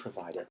actually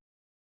provide it.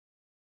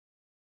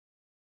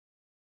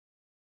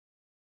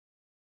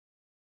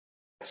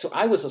 So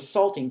I was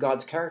assaulting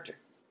God's character.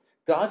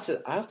 God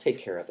said, I'll take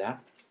care of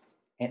that.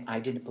 And I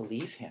didn't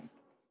believe him.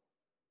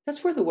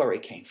 That's where the worry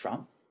came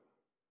from.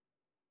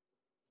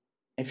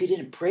 If he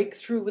didn't break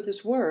through with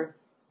his word,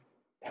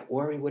 that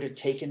worry would have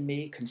taken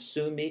me,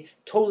 consumed me,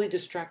 totally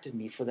distracted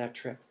me for that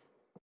trip.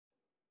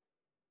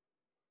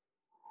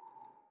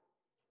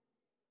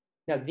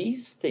 Now,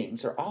 these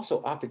things are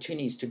also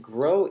opportunities to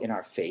grow in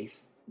our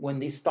faith. When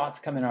these thoughts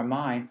come in our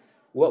mind,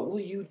 what will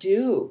you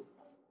do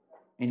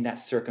in that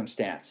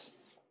circumstance?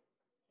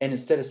 And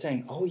instead of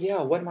saying, oh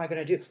yeah, what am I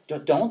going to do?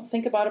 Don't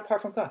think about it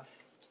apart from God.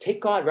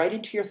 Take God right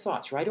into your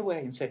thoughts right away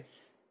and say,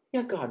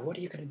 yeah, God, what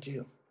are you going to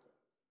do?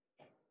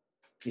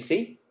 You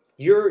see?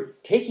 You're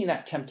taking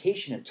that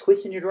temptation and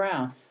twisting it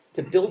around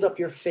to build up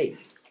your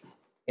faith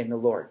in the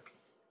Lord.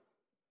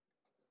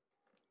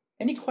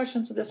 Any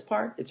questions of this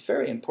part? It's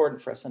very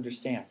important for us to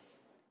understand.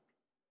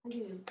 I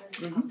do,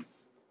 because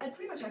I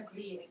pretty much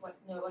agree with what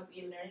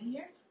we're learning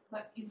here.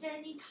 But is there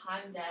any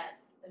time that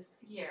the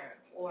fear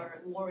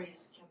or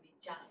worries can be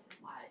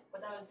justified?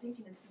 But I was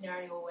thinking a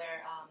scenario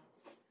where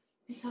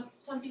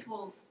some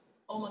people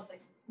almost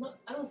like,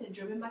 I don't say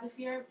driven by the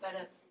fear,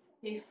 but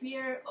they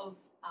fear of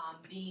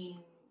being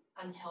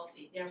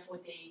unhealthy.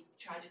 Therefore, they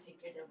try to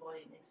take care of their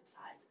body and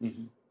exercise.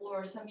 Mm-hmm.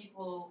 Or some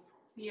people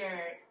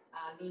fear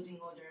losing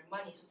all their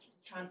money, so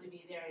trying to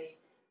be very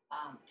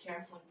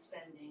careful in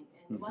spending.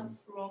 And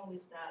what's wrong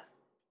with that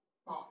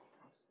thought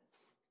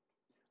process?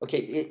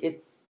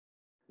 Okay,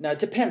 now it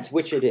depends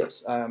which it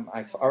is.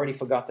 I've already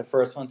forgot the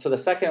first one. So the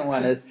second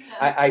one is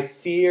I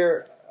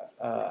fear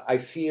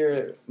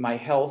my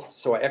health,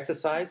 so I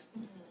exercise,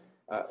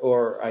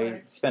 or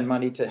I spend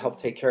money to help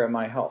take care of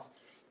my health.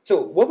 So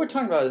what we're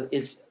talking about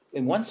is,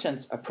 in one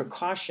sense, a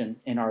precaution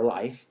in our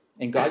life,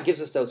 and God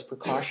gives us those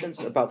precautions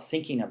about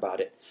thinking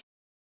about it.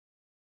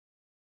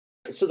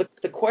 So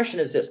the question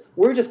is this: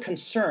 where does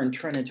concern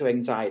turn into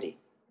anxiety?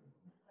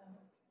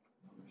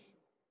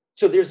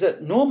 So there's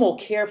a normal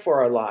care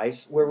for our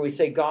lives where we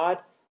say, God,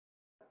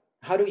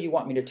 how do you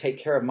want me to take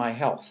care of my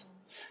health?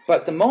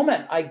 But the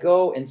moment I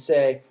go and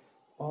say,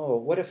 oh,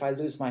 what if I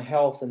lose my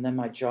health and then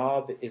my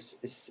job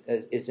is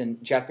in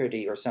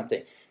jeopardy or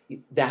something?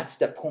 That's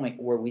the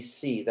point where we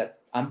see that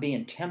I'm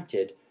being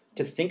tempted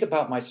to think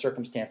about my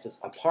circumstances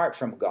apart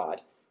from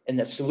God. And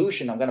the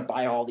solution, I'm going to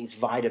buy all these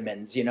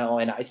vitamins, and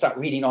I start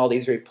reading all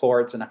these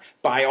reports and I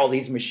buy all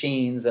these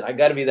machines and I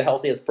got to be the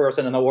healthiest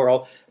person in the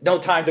world. No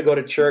time to go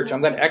to church.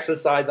 I'm going to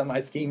exercise on my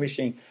ski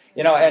machine,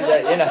 we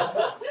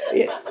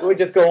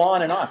just go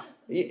on. And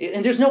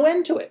there's no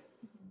end to it.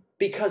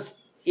 Because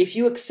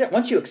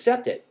once you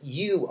accept it,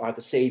 you are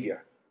the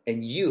Savior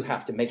and you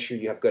have to make sure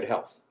you have good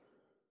health.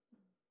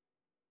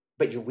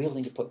 But you're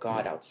willing to put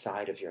God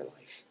outside of your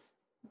life.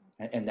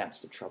 And that's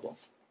the trouble.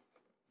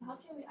 So how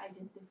can we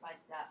identify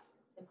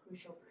the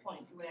crucial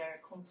point where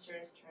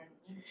concerns turn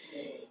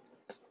into?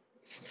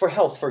 For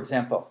health, for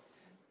example,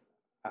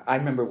 I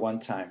remember one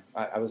time,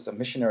 I was a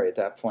missionary at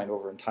that point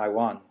over in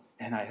Taiwan,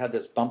 and I had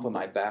this bump on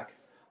my back.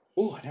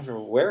 Oh, I never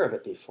aware of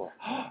it before.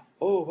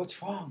 Oh, what's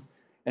wrong?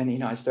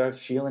 And, I started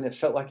feeling it.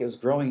 Felt like it was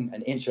growing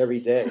an inch every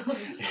day.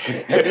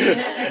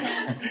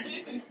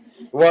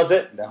 Was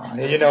it? No,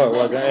 it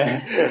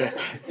wasn't.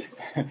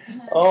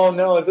 Oh,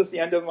 no, is this the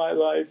end of my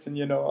life? And,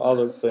 all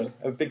those things.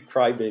 A big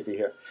crybaby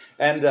here.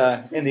 And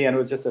in the end, it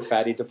was just a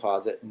fatty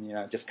deposit.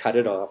 And, just cut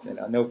it off,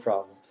 no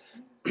problem.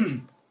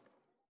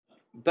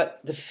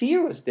 But the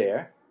fear was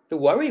there. The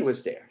worry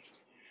was there.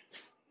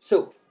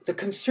 So the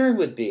concern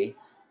would be,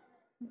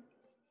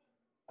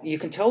 you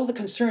can tell the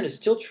concern is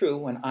still true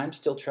when I'm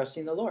still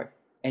trusting the Lord.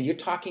 And you're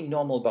talking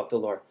normal about the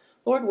Lord.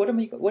 Lord, what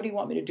do you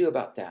want me to do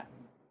about that?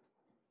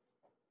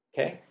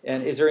 Okay?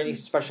 And is there any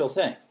special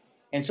thing?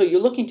 And so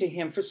you're looking to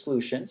Him for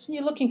solutions. And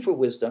you're looking for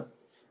wisdom.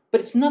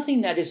 But it's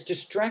nothing that is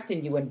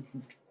distracting you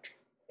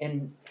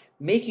and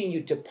making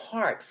you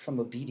depart from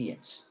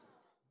obedience.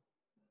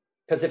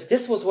 Because if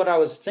this was what I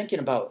was thinking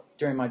about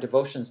during my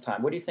devotions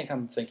time, what do you think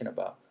I'm thinking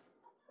about?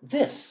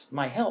 This,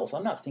 my health.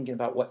 I'm not thinking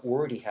about what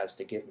word He has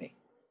to give me.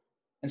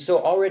 And so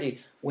already,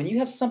 when you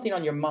have something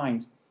on your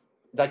mind,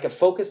 like a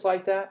focus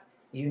like that,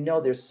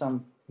 there's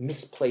some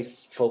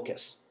misplaced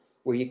focus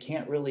where you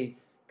can't really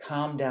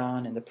calm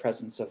down in the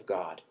presence of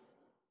God.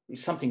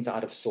 Something's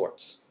out of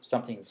sorts.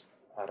 Something's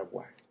out of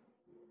whack.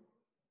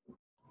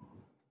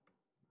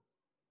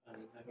 I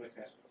have a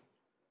question.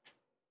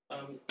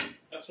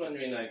 I was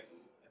wondering, I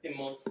think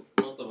most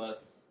of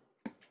us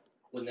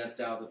would not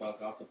doubt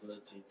about God's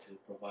ability to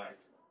provide.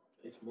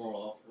 It's more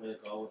of whether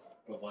God would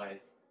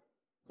provide.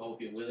 God will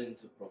be willing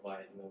to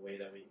provide in a way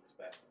that we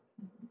expect.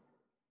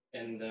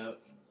 And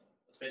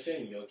especially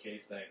in your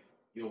case,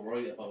 you're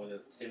worried about whether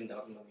the $7,000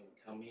 will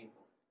come in.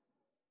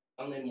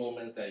 Only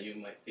moments that you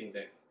might think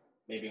that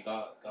maybe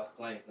God's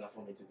plan is not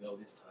for me to go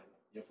this time,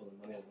 therefore the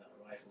money will not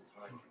arrive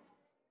in time.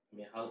 I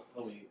mean, how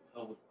will you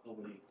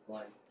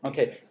explain?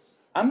 Okay,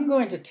 I'm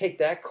going to take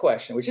that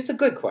question, which is a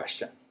good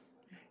question,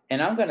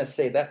 and I'm going to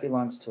say that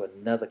belongs to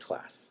another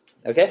class.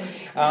 Okay,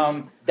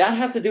 that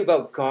has to do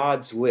about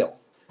God's will.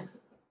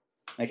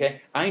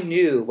 Okay, I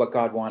knew what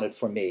God wanted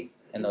for me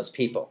and those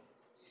people.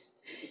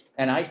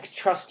 And I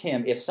trust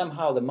Him. If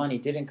somehow the money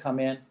didn't come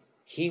in,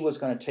 He was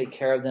going to take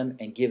care of them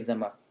and give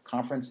them a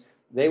conference.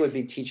 They would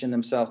be teaching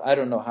themselves. I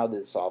don't know how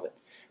to solve it.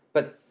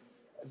 But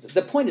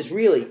the point is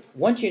really,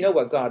 once you know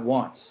what God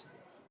wants,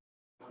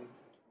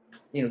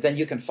 then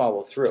you can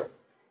follow through.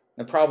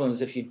 The problem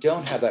is if you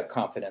don't have that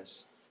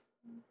confidence.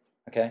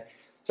 Okay?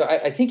 So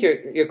I think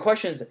your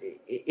question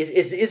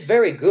is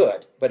very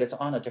good, but it's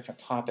on a different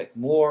topic.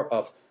 More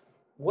of,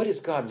 what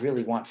does God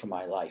really want for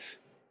my life?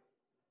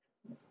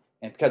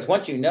 And because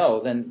once you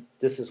know, then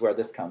this is where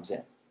this comes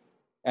in.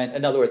 And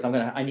in other words,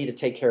 I need to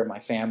take care of my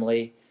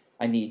family.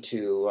 I need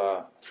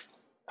to,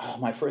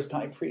 my first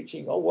time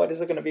preaching. Oh, what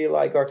is it going to be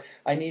like? Or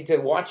I need to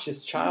watch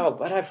this child.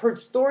 But I've heard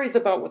stories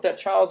about what that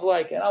child's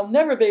like, and I'll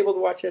never be able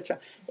to watch that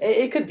child.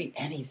 It could be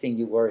anything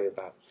you worry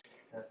about.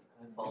 Can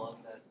I follow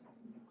up that?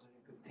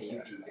 Can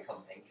you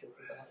become anxious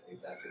about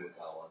exactly what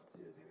God wants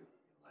you to do in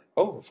life?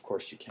 Oh, of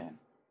course you can.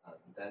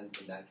 Then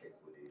in that case,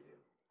 what do you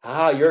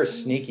do? You're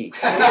sneaky.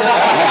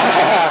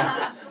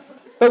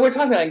 But we're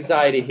talking about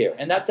anxiety here,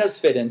 and that does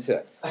fit into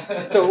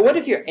it. So what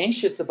if you're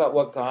anxious about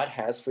what God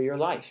has for your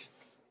life?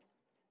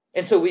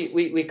 And so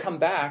we come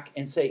back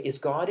and say, is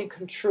God in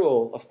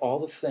control of all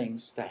the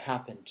things that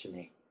happen to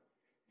me?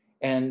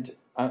 And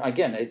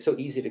again, it's so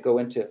easy to go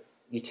into,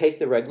 you take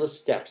the regular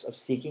steps of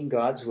seeking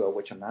God's will,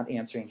 which I'm not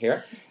answering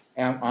here,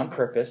 on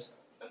purpose.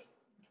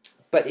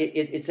 But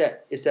it's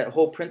that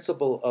whole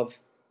principle of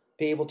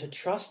being able to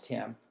trust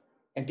Him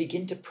and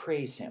begin to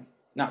praise Him.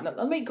 Now,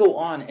 let me go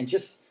on and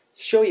just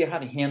show you how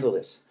to handle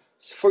this.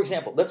 So for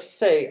example, let's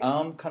say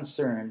I'm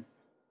concerned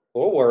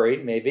or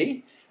worried,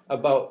 maybe,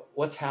 about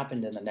what's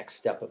happened in the next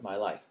step of my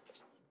life.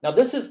 Now,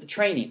 this is the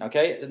training,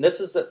 okay? And this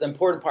is the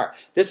important part.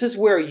 This is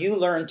where you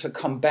learn to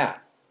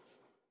combat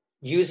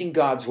using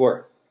God's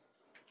Word.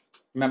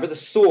 Remember, the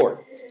sword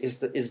is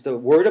the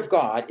Word of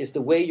God, is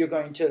the way you're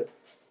going to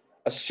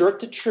assert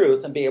the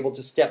truth and be able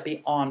to step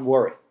beyond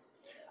worry.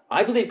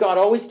 I believe God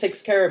always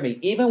takes care of me,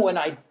 even when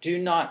I do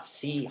not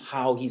see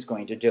how He's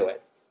going to do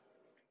it.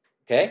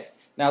 Okay?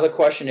 Now the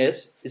question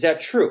is that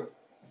true?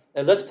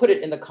 And let's put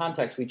it in the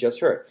context we just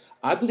heard.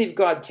 I believe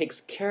God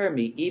takes care of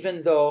me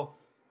even though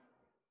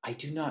I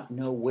do not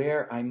know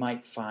where I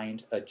might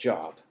find a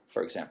job,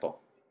 for example.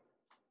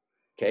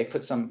 Okay,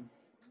 put some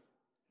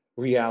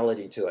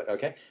reality to it,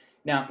 okay?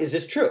 Now, is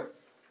this true?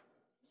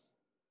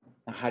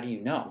 Now, how do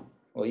you know?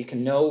 Well, you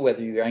can know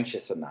whether you're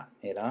anxious or not,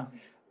 you know?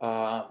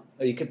 Or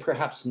you can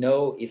perhaps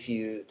know if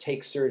you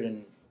take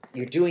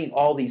you're doing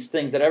all these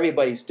things that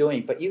everybody's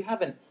doing, but you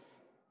haven't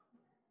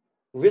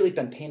really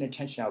been paying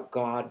attention how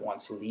God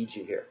wants to lead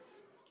you here.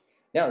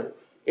 Now,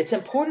 it's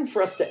important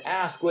for us to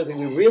ask whether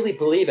we really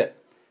believe it.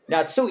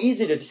 Now, it's so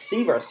easy to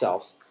deceive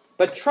ourselves,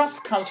 but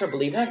trust comes from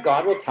believing that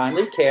God will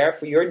timely care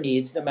for your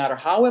needs no matter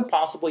how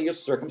impossible your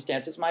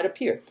circumstances might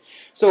appear.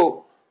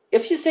 So,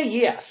 if you say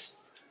yes,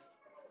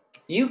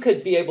 you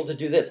could be able to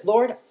do this.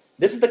 Lord,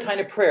 this is the kind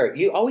of prayer.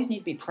 You always need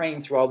to be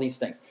praying through all these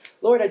things.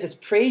 Lord, I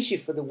just praise you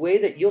for the way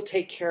that you'll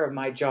take care of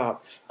my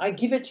job. I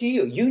give it to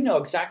you. You know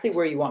exactly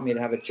where you want me to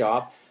have a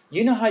job.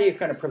 You know how you're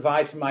going to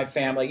provide for my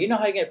family. You know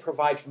how you're going to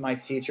provide for my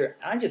future.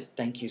 I just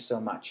thank you so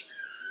much.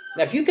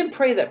 Now, if you can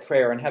pray that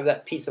prayer and have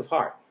that peace of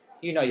heart,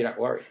 you know you're not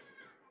worried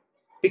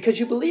because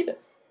you believe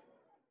it.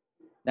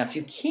 Now, if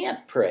you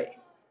can't pray,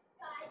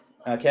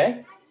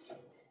 okay,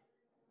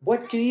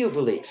 what do you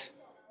believe?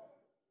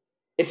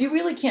 If you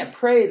really can't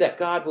pray that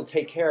God will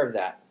take care of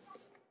that,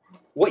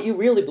 what you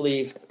really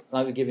believe,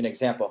 let me give you an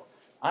example.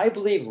 I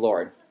believe,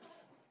 Lord,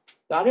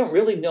 that I don't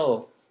really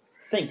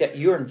think that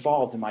you're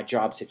involved in my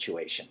job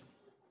situation.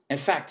 In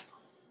fact,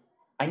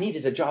 I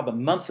needed a job a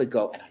month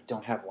ago and I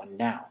don't have one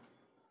now.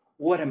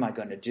 What am I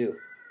going to do?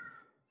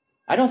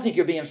 I don't think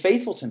you're being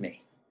faithful to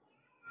me.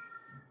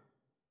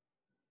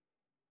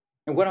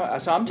 And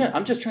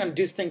I'm just trying to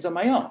do things on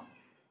my own.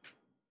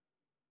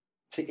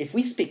 See, if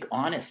we speak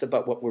honest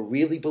about what we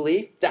really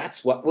believe,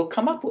 that's what we'll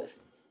come up with.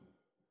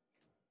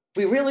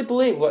 If we really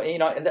believe,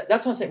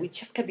 that's what I'm saying. We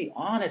just got to be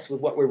honest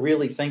with what we're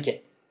really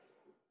thinking.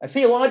 And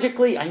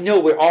theologically, I know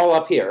we're all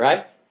up here,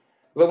 right?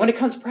 But when it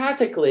comes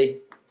practically,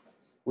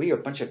 we are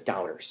a bunch of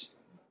doubters.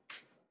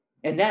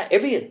 And that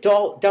every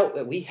doubt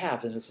that we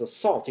have is an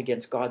assault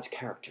against God's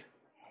character.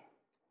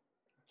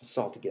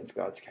 Assault against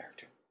God's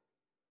character.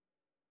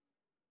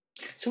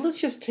 So let's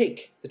just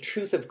take the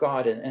truth of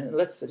God and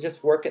let's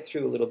just work it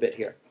through a little bit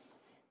here.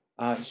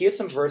 Here's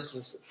some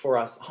verses for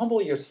us.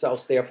 Humble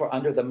yourselves, therefore,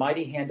 under the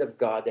mighty hand of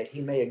God, that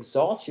he may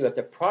exalt you at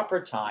the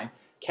proper time,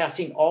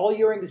 casting all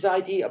your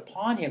anxiety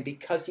upon him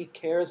because he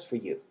cares for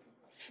you.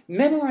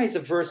 Memorize a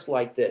verse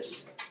like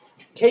this.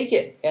 Take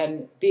it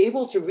and be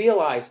able to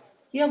realize,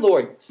 yeah,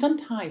 Lord,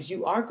 sometimes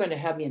you are going to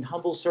have me in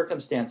humble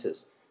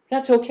circumstances.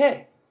 That's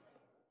okay.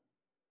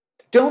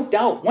 Don't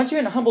doubt. Once you're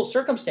in a humble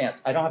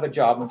circumstance, I don't have a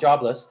job, I'm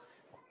jobless,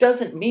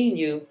 doesn't mean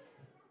you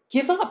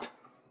give up.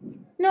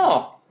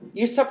 No,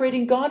 you're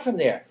separating God from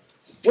there.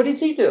 What does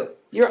he do?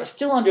 You're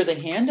still under the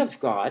hand of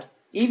God,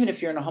 even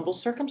if you're in a humble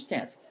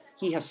circumstance.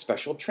 He has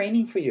special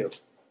training for you.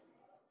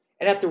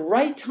 And at the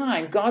right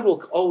time, God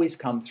will always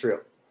come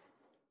through.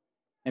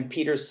 And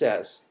Peter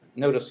says,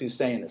 notice who's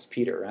saying this,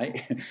 Peter,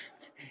 right?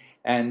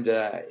 And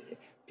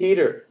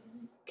Peter,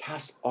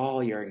 cast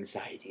all your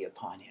anxiety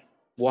upon him.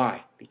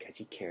 Why? Because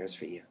he cares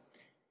for you.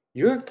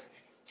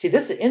 See,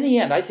 this in the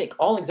end, I think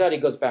all anxiety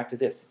goes back to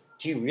this.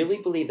 Do you really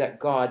believe that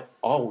God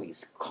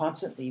always,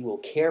 constantly will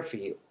care for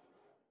you?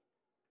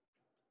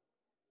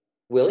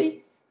 Will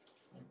he?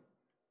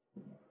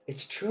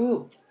 It's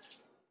true.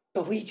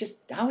 But we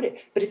just doubt it.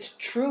 But it's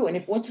true. And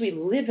if once we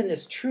live in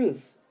this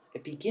truth,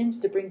 it begins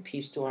to bring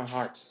peace to our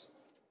hearts.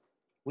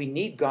 We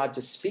need God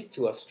to speak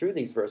to us through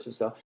these verses,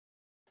 though.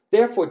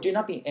 Therefore, do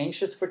not be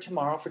anxious for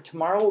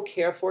tomorrow will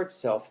care for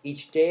itself.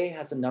 Each day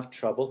has enough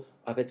trouble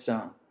of its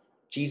own.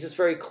 Jesus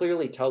very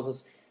clearly tells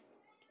us,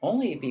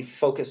 only be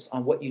focused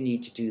on what you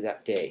need to do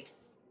that day.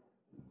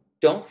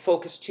 Don't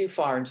focus too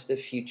far into the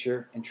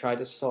future and try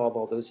to solve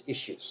all those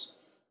issues.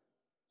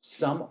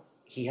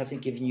 He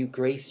hasn't given you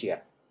grace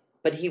yet,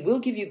 but he will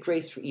give you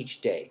grace for each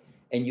day,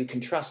 and you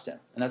can trust him.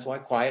 And that's why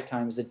quiet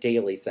time is a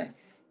daily thing.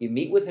 You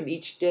meet with him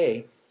each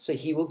day, so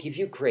he will give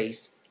you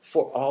grace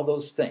for all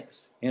those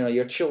things.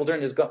 Your child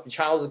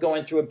is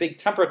going through a big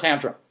temper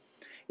tantrum.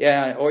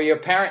 Yeah, or your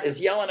parent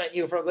is yelling at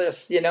you for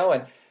this,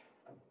 and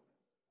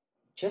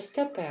just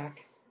step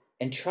back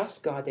and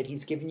trust God that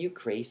he's given you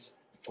grace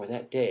for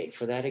that day,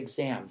 for that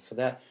exam, for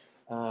that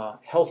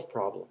health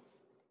problem.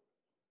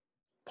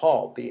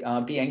 Paul, be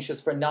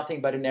anxious for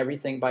nothing, but in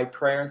everything by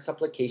prayer and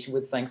supplication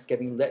with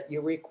thanksgiving, let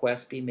your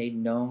requests be made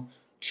known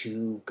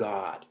to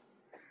God.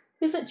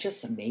 Isn't it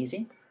just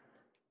amazing?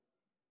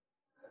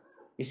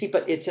 You see,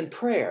 but it's in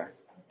prayer,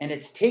 and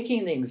it's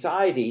taking the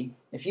anxiety.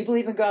 If you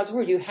believe in God's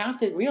word, you have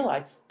to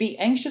realize, be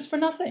anxious for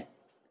nothing.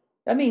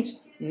 That means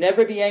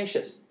never be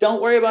anxious.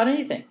 Don't worry about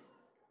anything.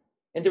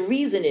 And the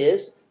reason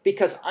is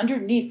because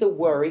underneath the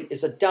worry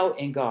is a doubt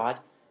in God,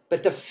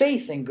 but the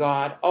faith in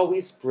God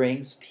always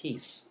brings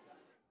peace.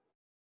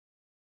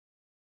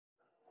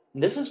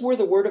 And this is where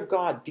the word of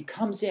God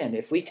comes in.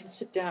 If we can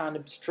sit down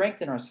and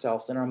strengthen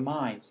ourselves and our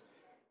minds,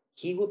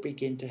 he will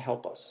begin to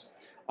help us.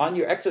 On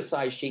your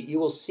exercise sheet, you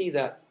will see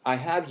that I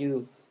have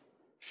you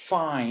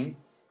find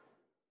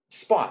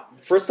spot.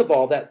 First of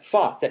all, that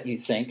thought that you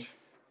think,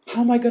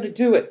 how am I going to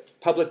do it?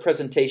 Public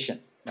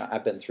presentation. Now,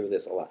 I've been through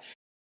this a lot.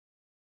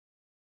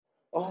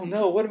 Oh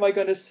no, what am I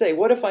going to say?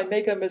 What if I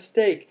make a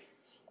mistake?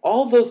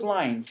 All those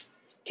lines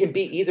can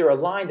be either a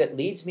line that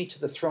leads me to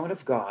the throne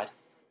of God,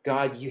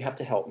 God, you have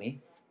to help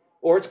me,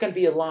 or it's going to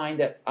be a line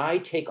that I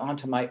take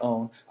onto my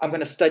own. I'm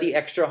going to study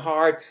extra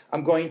hard.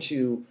 I'm going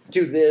to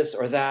do this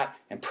or that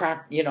and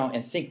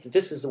and think that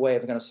this is the way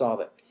I'm going to solve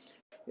it.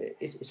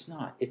 It's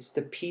not. It's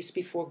the peace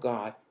before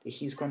God that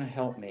He's going to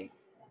help me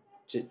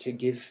to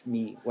give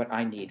me what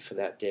I need for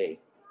that day.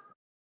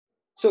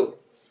 So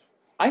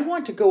I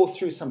want to go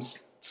through some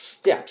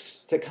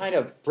steps to kind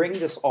of bring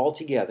this all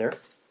together.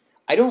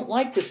 I don't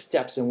like the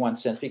steps in one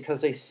sense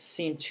because they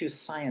seem too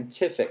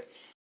scientific.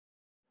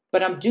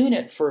 But I'm doing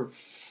it for,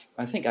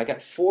 I think I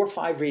got 4 or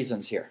 5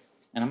 reasons here.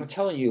 And I'm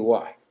telling you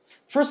why.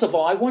 First of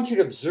all, I want you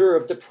to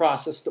observe the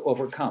process to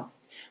overcome.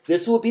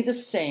 This will be the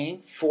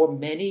same for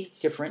many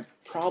different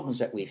problems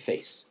that we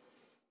face.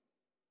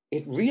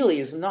 It really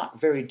is not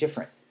very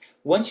different.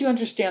 Once you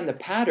understand the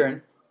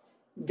pattern,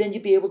 then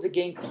you'll be able to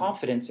gain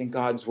confidence in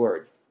God's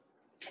Word.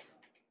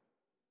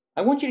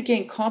 I want you to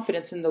gain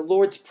confidence in the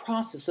Lord's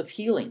process of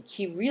healing.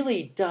 He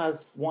really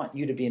does want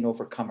you to be an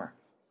overcomer.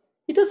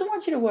 He doesn't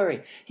want you to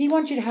worry. He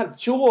wants you to have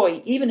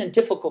joy even in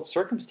difficult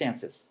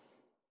circumstances.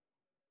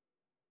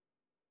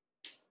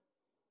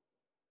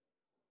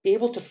 Be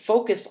able to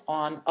focus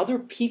on other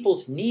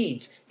people's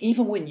needs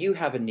even when you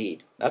have a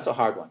need. That's a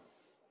hard one.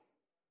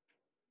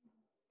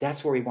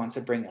 That's where He wants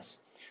to bring us.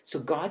 So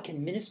God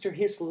can minister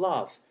His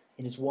love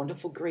and His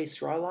wonderful grace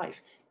through our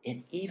life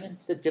in even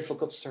the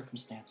difficult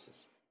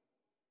circumstances.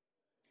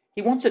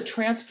 He wants to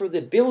transfer the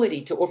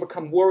ability to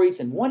overcome worries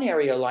in one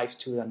area of life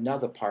to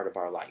another part of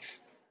our life.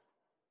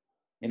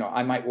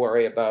 I might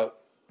worry about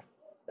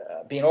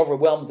being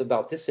overwhelmed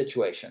about this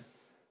situation.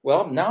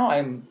 Well, now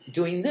I'm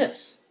doing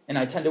this, and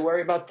I tend to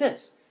worry about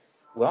this.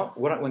 Well,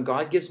 when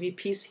God gives me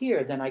peace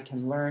here, then I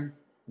can learn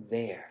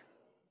there.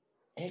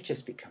 And it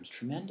just becomes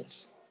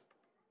tremendous.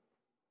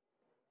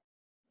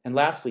 And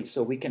lastly,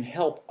 so we can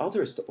help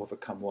others to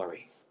overcome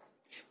worry.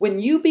 When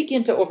you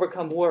begin to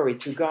overcome worry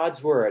through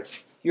God's Word,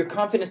 your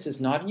confidence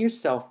is not in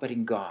yourself, but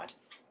in God.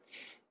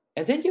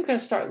 And then you're going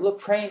to start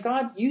praying,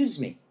 God, use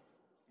me.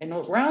 And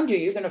around you,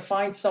 you're going to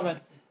find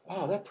someone,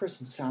 wow, that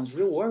person sounds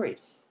real worried.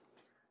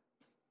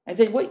 And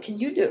then what can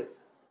you do?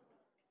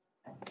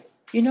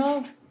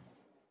 You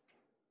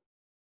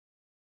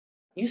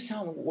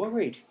sound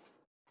worried.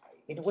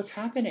 What's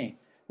happening?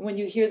 When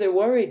you hear they're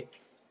worried,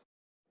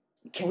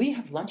 can we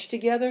have lunch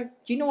together?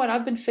 Do you know what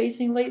I've been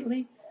facing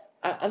lately?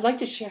 I'd like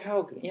to share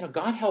how,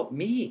 God helped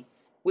me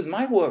with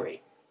my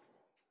worry.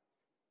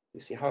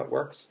 You see how it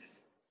works?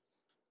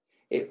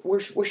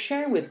 We're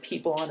sharing with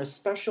people on a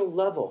special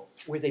level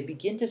where they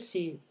begin to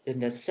see the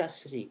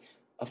necessity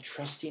of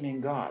trusting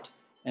in God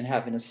and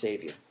having a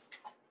Savior.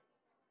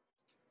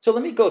 So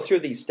let me go through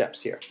these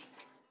steps here.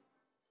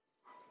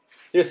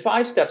 There's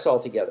 5 steps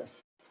altogether.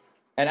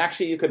 And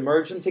actually you could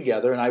merge them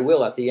together, and I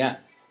will at the end.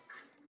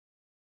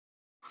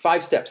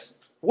 5 steps.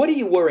 What are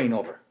you worrying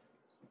over?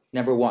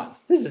 Number 1.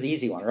 This is the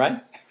easy one,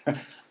 right?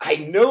 I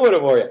know what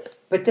I'm worrying about.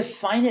 But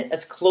define it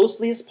as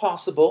closely as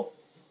possible.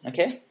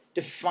 Okay?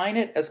 Define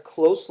it as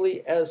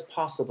closely as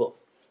possible.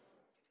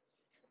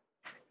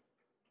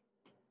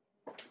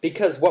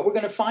 Because what we're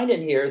going to find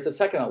in here is the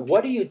second one.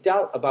 What do you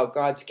doubt about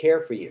God's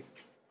care for you?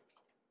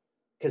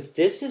 Because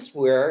this is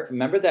where,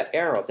 remember that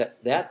arrow,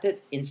 that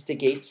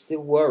instigates the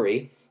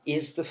worry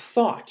is the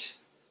thought.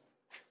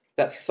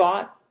 That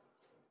thought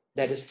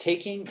that is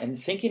taking and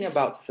thinking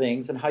about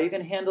things and how you're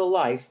going to handle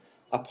life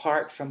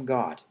apart from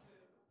God.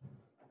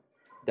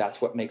 That's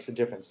what makes a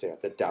difference there,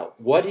 the doubt.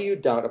 What do you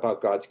doubt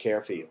about God's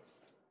care for you?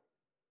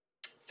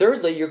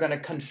 Thirdly, you're going to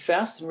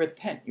confess and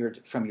repent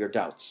from your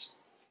doubts.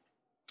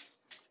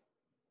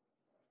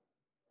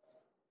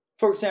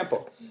 For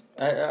example,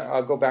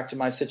 I'll go back to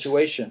my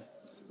situation.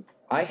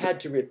 I had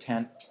to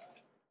repent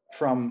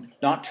from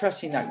not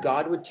trusting that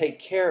God would take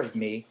care of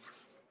me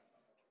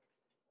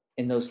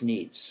in those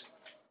needs.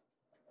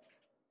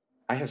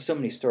 I have so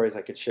many stories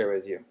I could share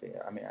with you.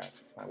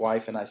 My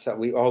wife and I said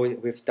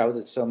we've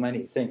doubted so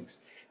many things,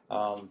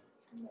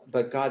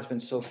 but God's been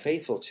so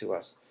faithful to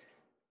us.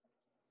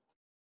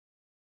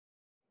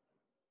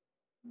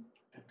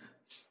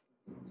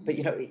 But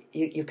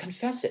you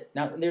confess it.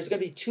 Now, there's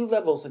going to be 2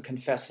 levels of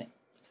confessing.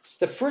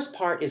 The first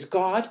part is,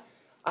 God,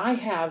 I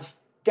have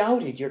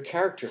doubted your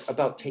character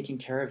about taking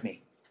care of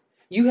me.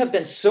 You have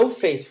been so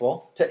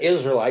faithful to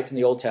Israelites in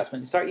the Old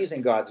Testament. Start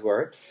using God's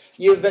Word.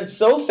 You have been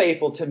so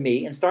faithful to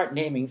me, and start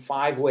naming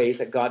 5 ways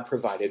that God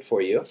provided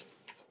for you.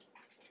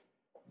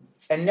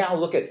 And now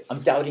look at,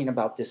 I'm doubting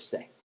about this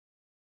thing.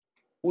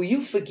 Will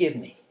you forgive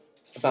me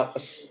about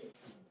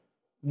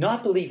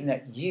not believing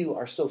that you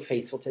are so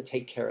faithful to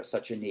take care of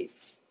such a need?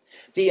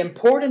 The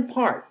important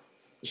part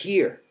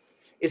here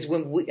is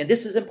and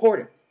this is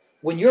important,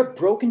 when you're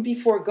broken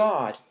before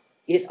God,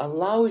 it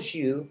allows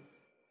you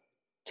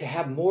to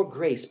have more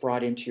grace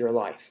brought into your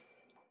life.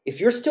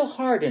 If you're still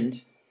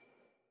hardened,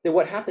 then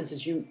what happens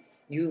is you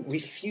you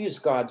refuse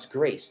God's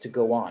grace to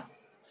go on.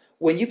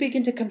 When you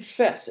begin to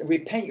confess and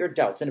repent your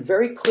doubts in a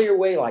very clear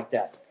way like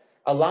that,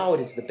 allow it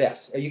is the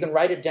best. You can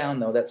write it down,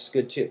 though. That's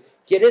good, too.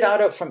 Get it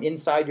out from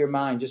inside your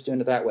mind, just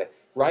doing it that way.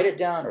 Write it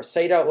down or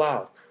say it out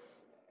loud.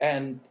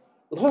 And,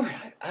 Lord,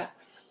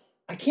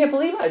 I can't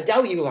believe I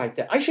doubt you like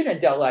that. I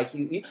shouldn't doubt like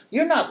you.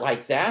 You're not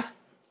like that.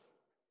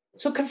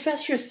 So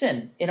confess your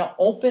sin in an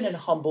open and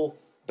humble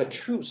but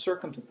true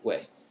circumspect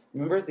way.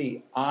 Remember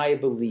the I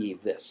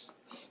believe this.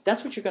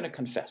 That's what you're going to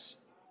confess.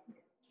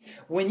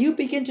 When you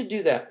begin to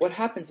do that, what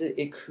happens is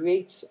it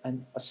creates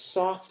a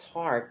soft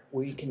heart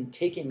where you can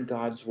take in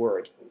God's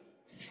word.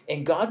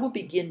 And God will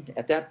begin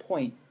at that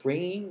point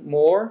bringing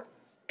more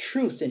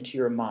truth into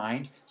your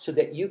mind so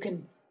that you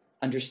can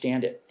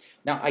understand it.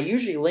 Now, I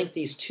usually link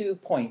these 2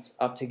 points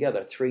up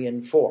together, 3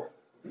 and 4.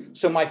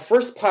 So my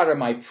first part of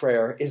my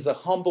prayer is a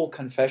humble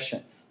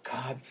confession.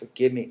 God,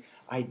 forgive me.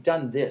 I've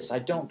done this. I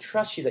don't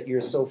trust you that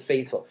you're so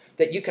faithful,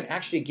 that you can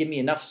actually give me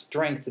enough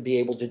strength to be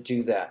able to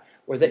do that,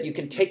 or that you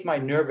can take my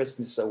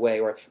nervousness away,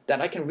 or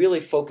that I can really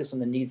focus on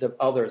the needs of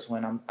others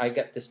when I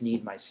get this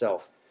need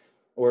myself.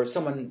 Or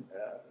someone,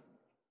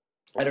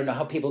 I don't know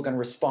how people are going to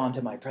respond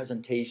to my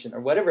presentation, or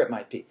whatever it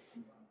might be.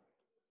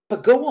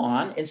 But go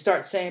on and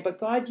start saying, but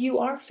God, you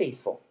are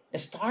faithful.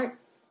 And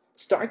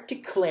start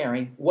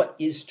declaring what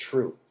is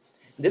true.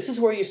 This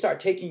is where you start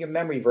taking your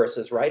memory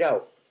verses right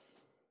out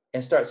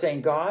and start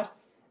saying, God,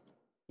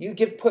 you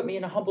put me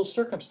in a humble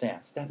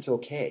circumstance. That's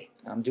okay.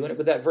 I'm doing it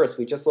with that verse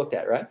we just looked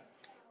at, right?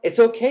 It's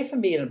okay for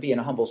me to be in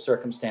a humble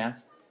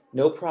circumstance.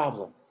 No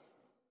problem.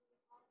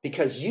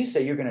 Because you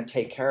say you're going to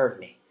take care of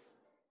me.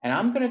 And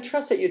I'm going to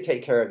trust that you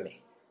take care of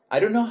me. I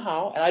don't know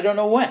how, and I don't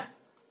know when.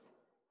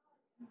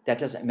 That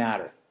doesn't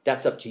matter.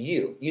 That's up to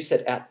you. You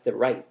said at the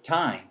right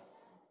time,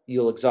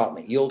 you'll exalt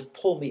me. You'll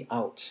pull me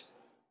out.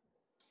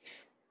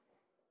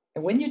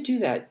 And when you do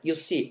that, you'll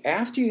see,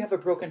 after you have a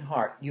broken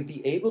heart, you'll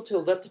be able to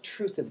let the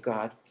truth of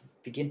God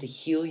begin to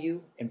heal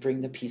you and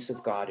bring the peace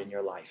of God in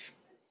your life.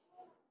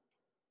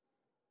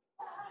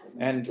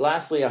 And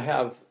lastly, I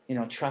have,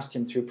 trust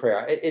him through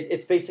prayer.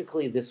 It's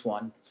basically this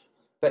one,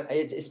 but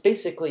it's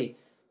basically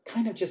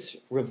kind of just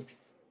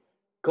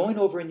going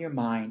over in your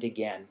mind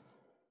again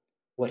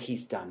what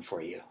he's done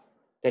for you,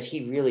 that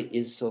he really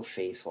is so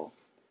faithful.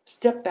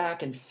 Step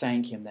back and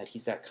thank him that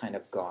he's that kind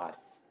of God.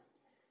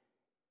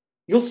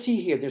 You'll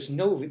see here there's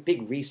no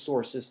big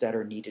resources that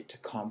are needed to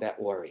combat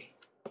worry.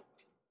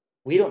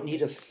 We don't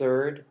need a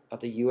third of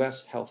the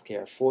U.S.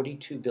 healthcare,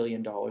 $42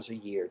 billion a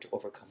year, to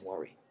overcome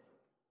worry.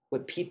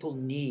 What people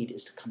need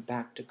is to come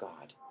back to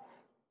God.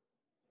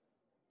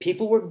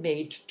 People were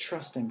made to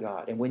trust in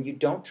God, and when you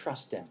don't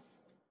trust him,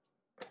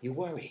 you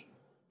worry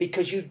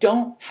because you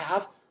don't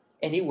have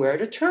anywhere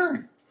to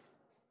turn.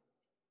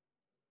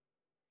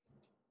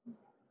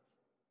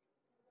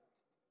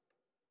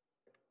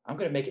 I'm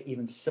going to make it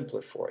even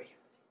simpler for you.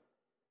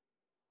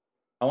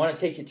 I want to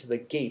take you to the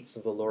gates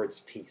of the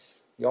Lord's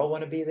peace. You all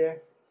want to be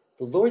there?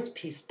 The Lord's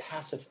peace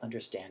passeth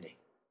understanding.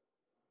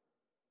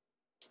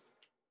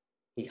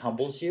 He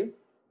humbles you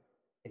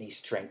and he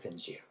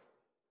strengthens you.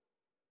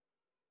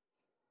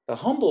 The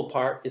humble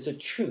part is a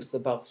truth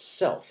about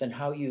self and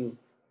how you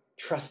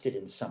trusted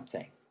in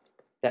something.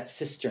 That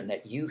cistern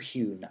that you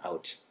hewn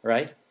out,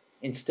 right?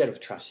 Instead of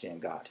trusting in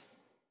God.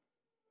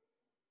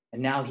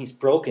 And now he's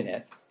broken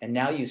it, and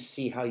now you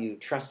see how you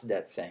trusted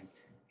that thing,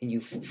 and you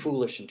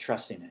foolish in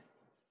trusting it.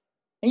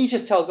 And you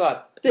just tell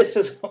God, this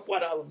is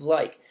what I was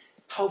like,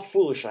 how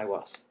foolish I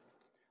was.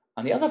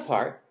 On the other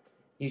part,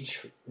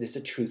 there's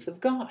the truth of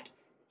God.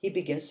 He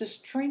begins to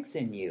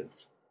strengthen you.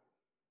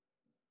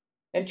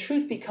 And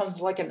truth becomes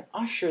like an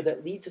usher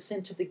that leads us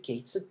into the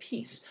gates of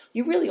peace.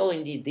 You really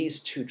only need these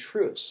 2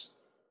 truths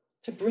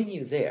to bring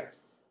you there.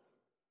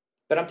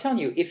 But I'm telling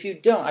you, if you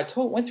don't,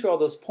 went through all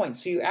those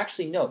points, so you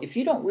actually know, if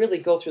you don't really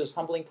go through this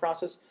humbling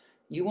process,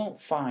 you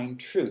won't find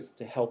truth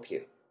to help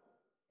you.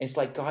 It's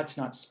like God's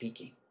not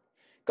speaking.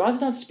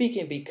 God's not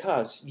speaking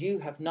because you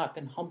have not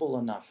been humble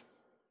enough,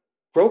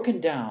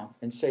 broken down,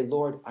 and say,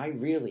 Lord, I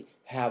really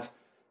have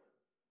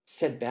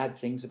said bad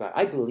things about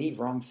you. I believe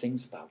wrong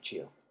things about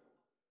you.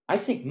 I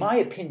think my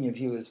opinion of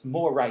you is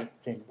more right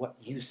than what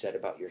you said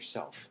about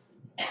yourself.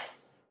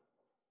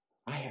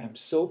 I am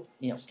so,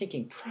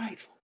 stinking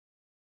prideful.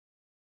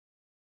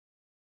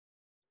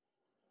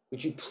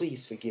 Would you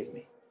please forgive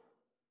me?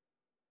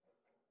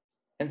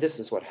 And this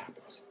is what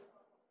happens.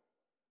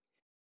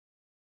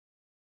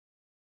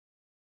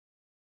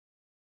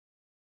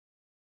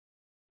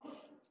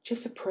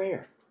 Just a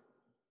prayer.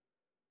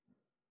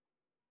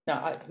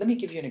 Now, let me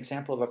give you an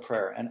example of a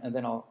prayer, and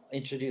then I'll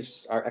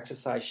introduce our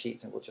exercise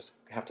sheets, and we'll just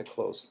have to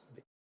close.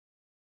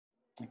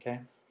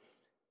 Okay?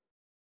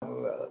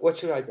 What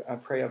should I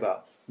pray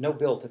about? No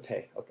bill to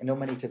pay. Okay, no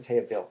money to pay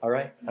a bill. All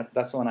right?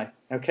 That's the one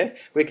okay?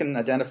 We can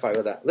identify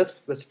with that.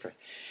 Let's pray.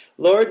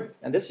 Lord,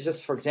 and this is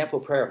just for example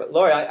prayer, but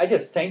Lord, I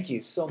just thank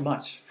you so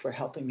much for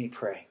helping me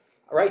pray.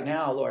 Right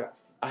now, Lord,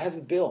 I have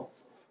a bill,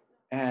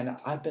 and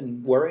I've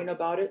been worrying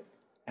about it,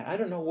 and I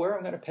don't know where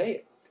I'm going to pay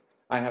it.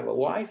 I have a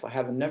wife, I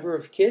have a number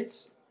of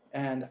kids,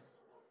 and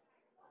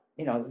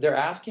they're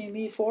asking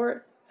me for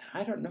it.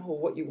 I don't know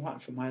what you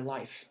want from my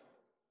life.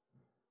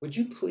 Would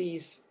you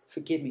please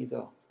forgive me,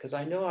 though? Because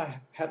I know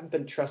I haven't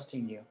been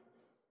trusting you.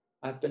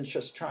 I've been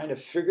just trying to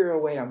figure a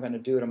way I'm going to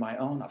do it on my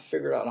own. I've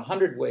figured out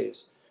 100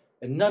 ways,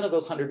 and none of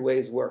those 100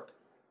 ways work.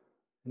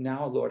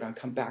 Now, Lord, I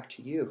come back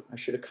to you. I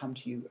should have come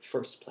to you in the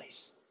first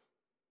place.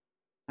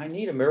 I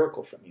need a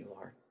miracle from you,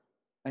 Lord.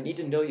 I need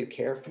to know you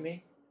care for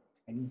me.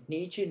 I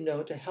need you to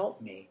know to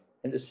help me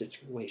in this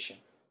situation.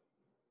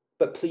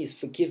 But please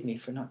forgive me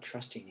for not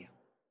trusting you.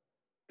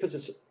 Because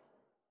it's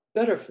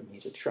better for me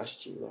to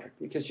trust you, Lord,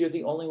 because you're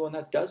the only one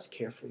that does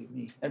care for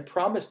me and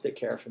promised to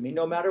care for me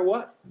no matter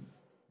what.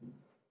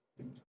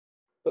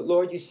 But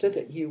Lord, you said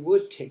that you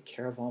would take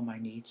care of all my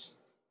needs.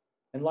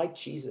 And like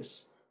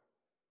Jesus,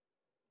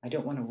 I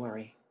don't want to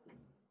worry.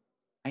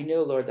 I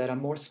know, Lord, that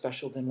I'm more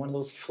special than one of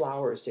those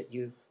flowers that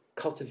you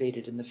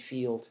cultivated in the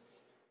field,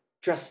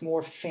 dressed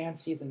more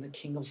fancy than the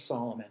King of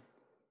Solomon.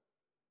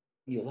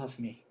 You love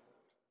me.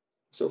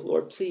 So,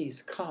 Lord,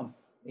 please come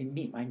and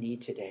meet my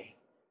need today.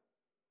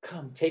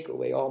 Come, take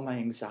away all my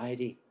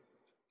anxiety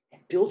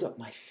and build up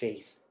my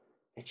faith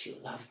that you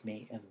love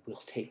me and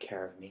will take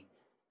care of me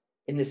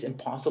in this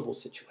impossible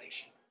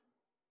situation.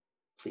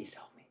 Please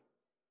help me.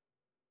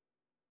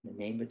 In the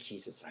name of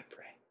Jesus, I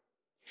pray.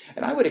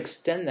 And I would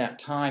extend that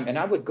time, and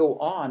I would go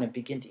on and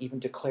begin to even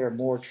declare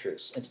more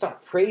truths and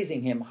start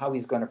praising him how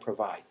he's going to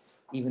provide,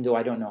 even though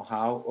I don't know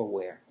how or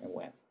where and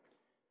when.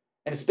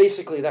 And it's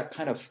basically that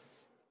kind of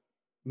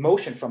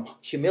motion from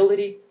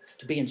humility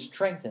to being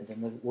strengthened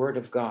in the Word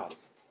of God,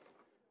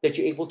 that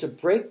you're able to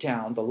break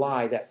down the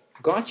lie that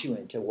got you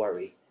into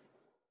worry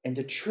and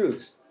the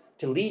truth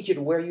to lead you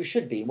to where you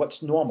should be,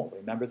 what's normal.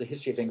 Remember the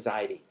history of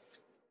anxiety,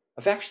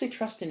 of actually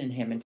trusting in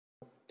him and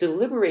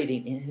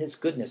deliberating in his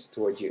goodness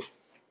towards you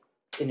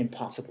in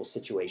impossible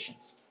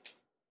situations.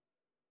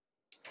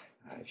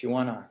 If you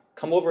want to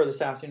come over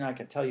this afternoon, I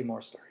can tell you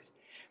more stories.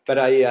 But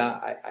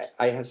I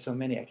have so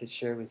many I could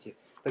share with you.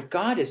 But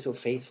God is so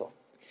faithful.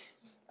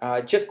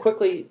 Just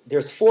quickly,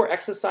 there's 4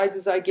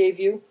 exercises I gave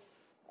you.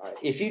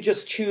 If you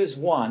just choose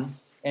one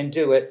and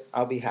do it,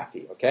 I'll be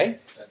happy, okay?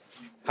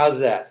 How's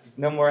that?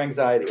 No more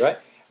anxiety, right?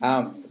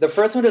 The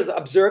first one is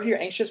observe your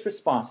anxious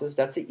responses.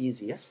 That's the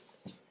easiest.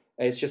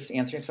 It's just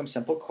answering some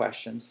simple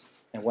questions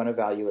and one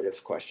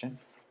evaluative question.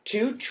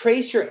 2,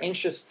 trace your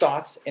anxious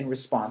thoughts and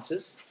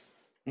responses.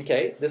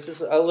 Okay, this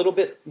is a little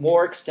bit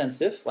more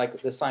extensive, like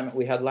the assignment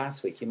we had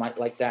last week. You might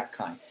like that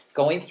kind.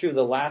 Going through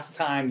the last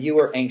time you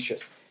were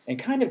anxious and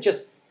kind of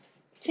just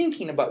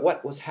thinking about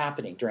what was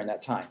happening during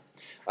that time.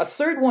 A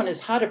third one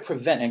is how to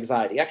prevent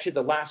anxiety. Actually,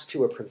 the last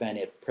 2 are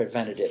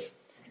preventative.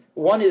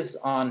 One is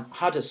on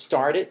how to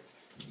start it,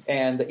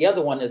 and the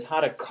other one is how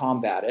to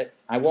combat it.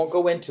 I won't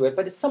go into it,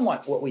 but it's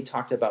somewhat what we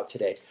talked about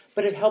today.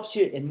 But it helps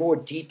you in more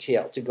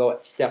detail to go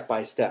step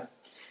by step.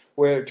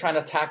 We're trying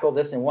to tackle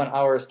this in 1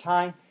 hour's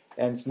time,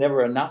 and it's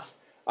never enough.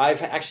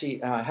 I've actually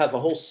have a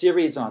whole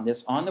series on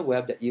this on the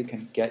web that you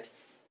can get,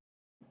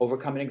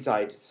 Overcoming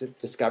Anxiety,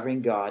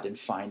 Discovering God, and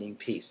Finding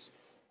Peace.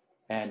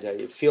 And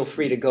feel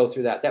free to go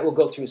through that. That will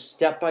go through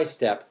step by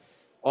step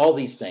all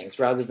these things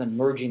rather than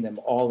merging them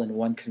all in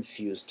one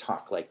confused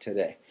talk like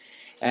today.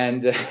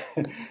 And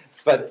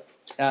but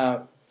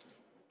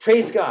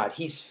praise God,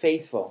 he's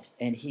faithful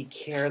and he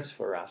cares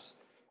for us.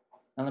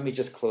 Now let me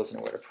just close in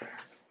a word of prayer.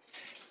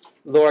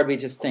 Lord, we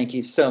just thank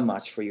you so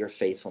much for your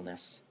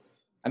faithfulness.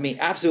 I mean,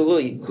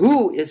 absolutely,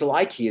 who is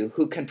like you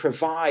who can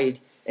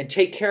provide and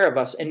take care of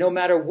us, and no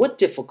matter what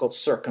difficult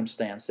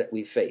circumstance that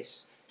we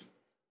face?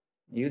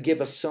 You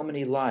give us so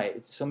many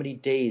lives, so many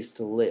days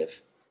to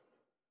live.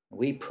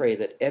 We pray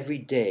that every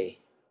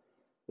day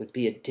would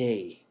be a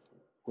day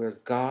where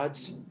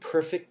God's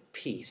perfect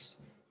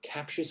peace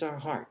captures our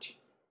heart.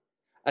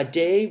 A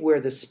day where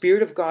the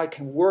Spirit of God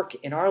can work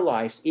in our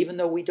lives even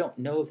though we don't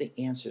know the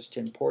answers to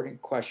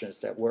important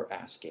questions that we're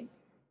asking,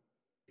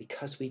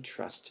 because we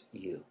trust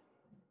you.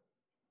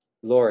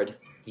 Lord,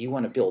 you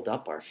want to build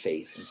up our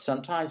faith and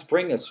sometimes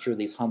bring us through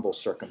these humble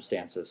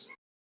circumstances.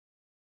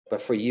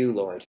 But for you,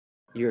 Lord,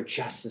 you're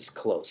just as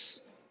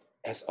close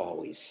as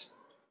always.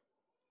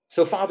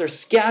 So, Father,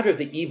 scatter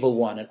the evil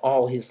one and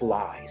all his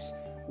lies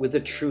with the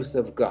truth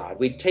of God.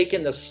 We've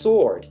taken the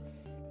sword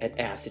and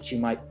ask that you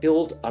might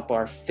build up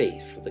our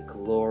faith for the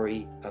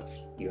glory of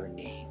your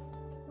name.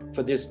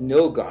 For there's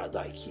no God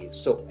like you,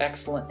 so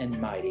excellent and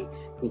mighty,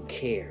 who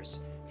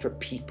cares for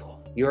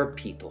people, your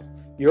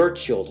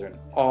children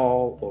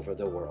all over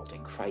the world.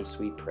 In Christ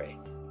we pray.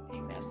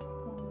 Amen.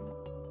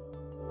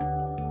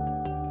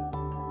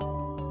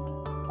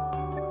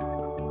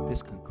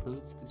 This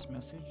concludes this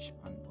message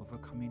on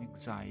overcoming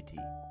anxiety,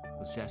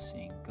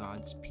 possessing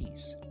God's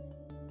peace.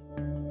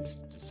 This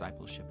is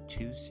Discipleship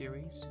 2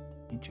 series,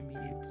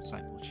 Intermediate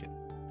Discipleship,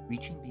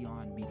 Reaching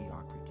Beyond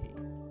Mediocrity,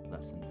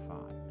 Lesson 5.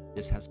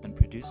 This has been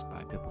produced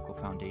by Biblical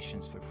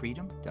Foundations for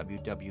Freedom,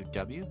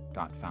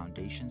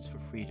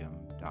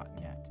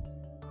 www.foundationsforfreedom.net.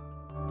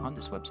 On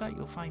this website,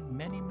 you'll find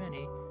many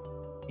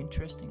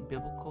interesting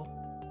biblical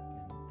and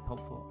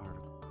helpful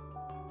articles.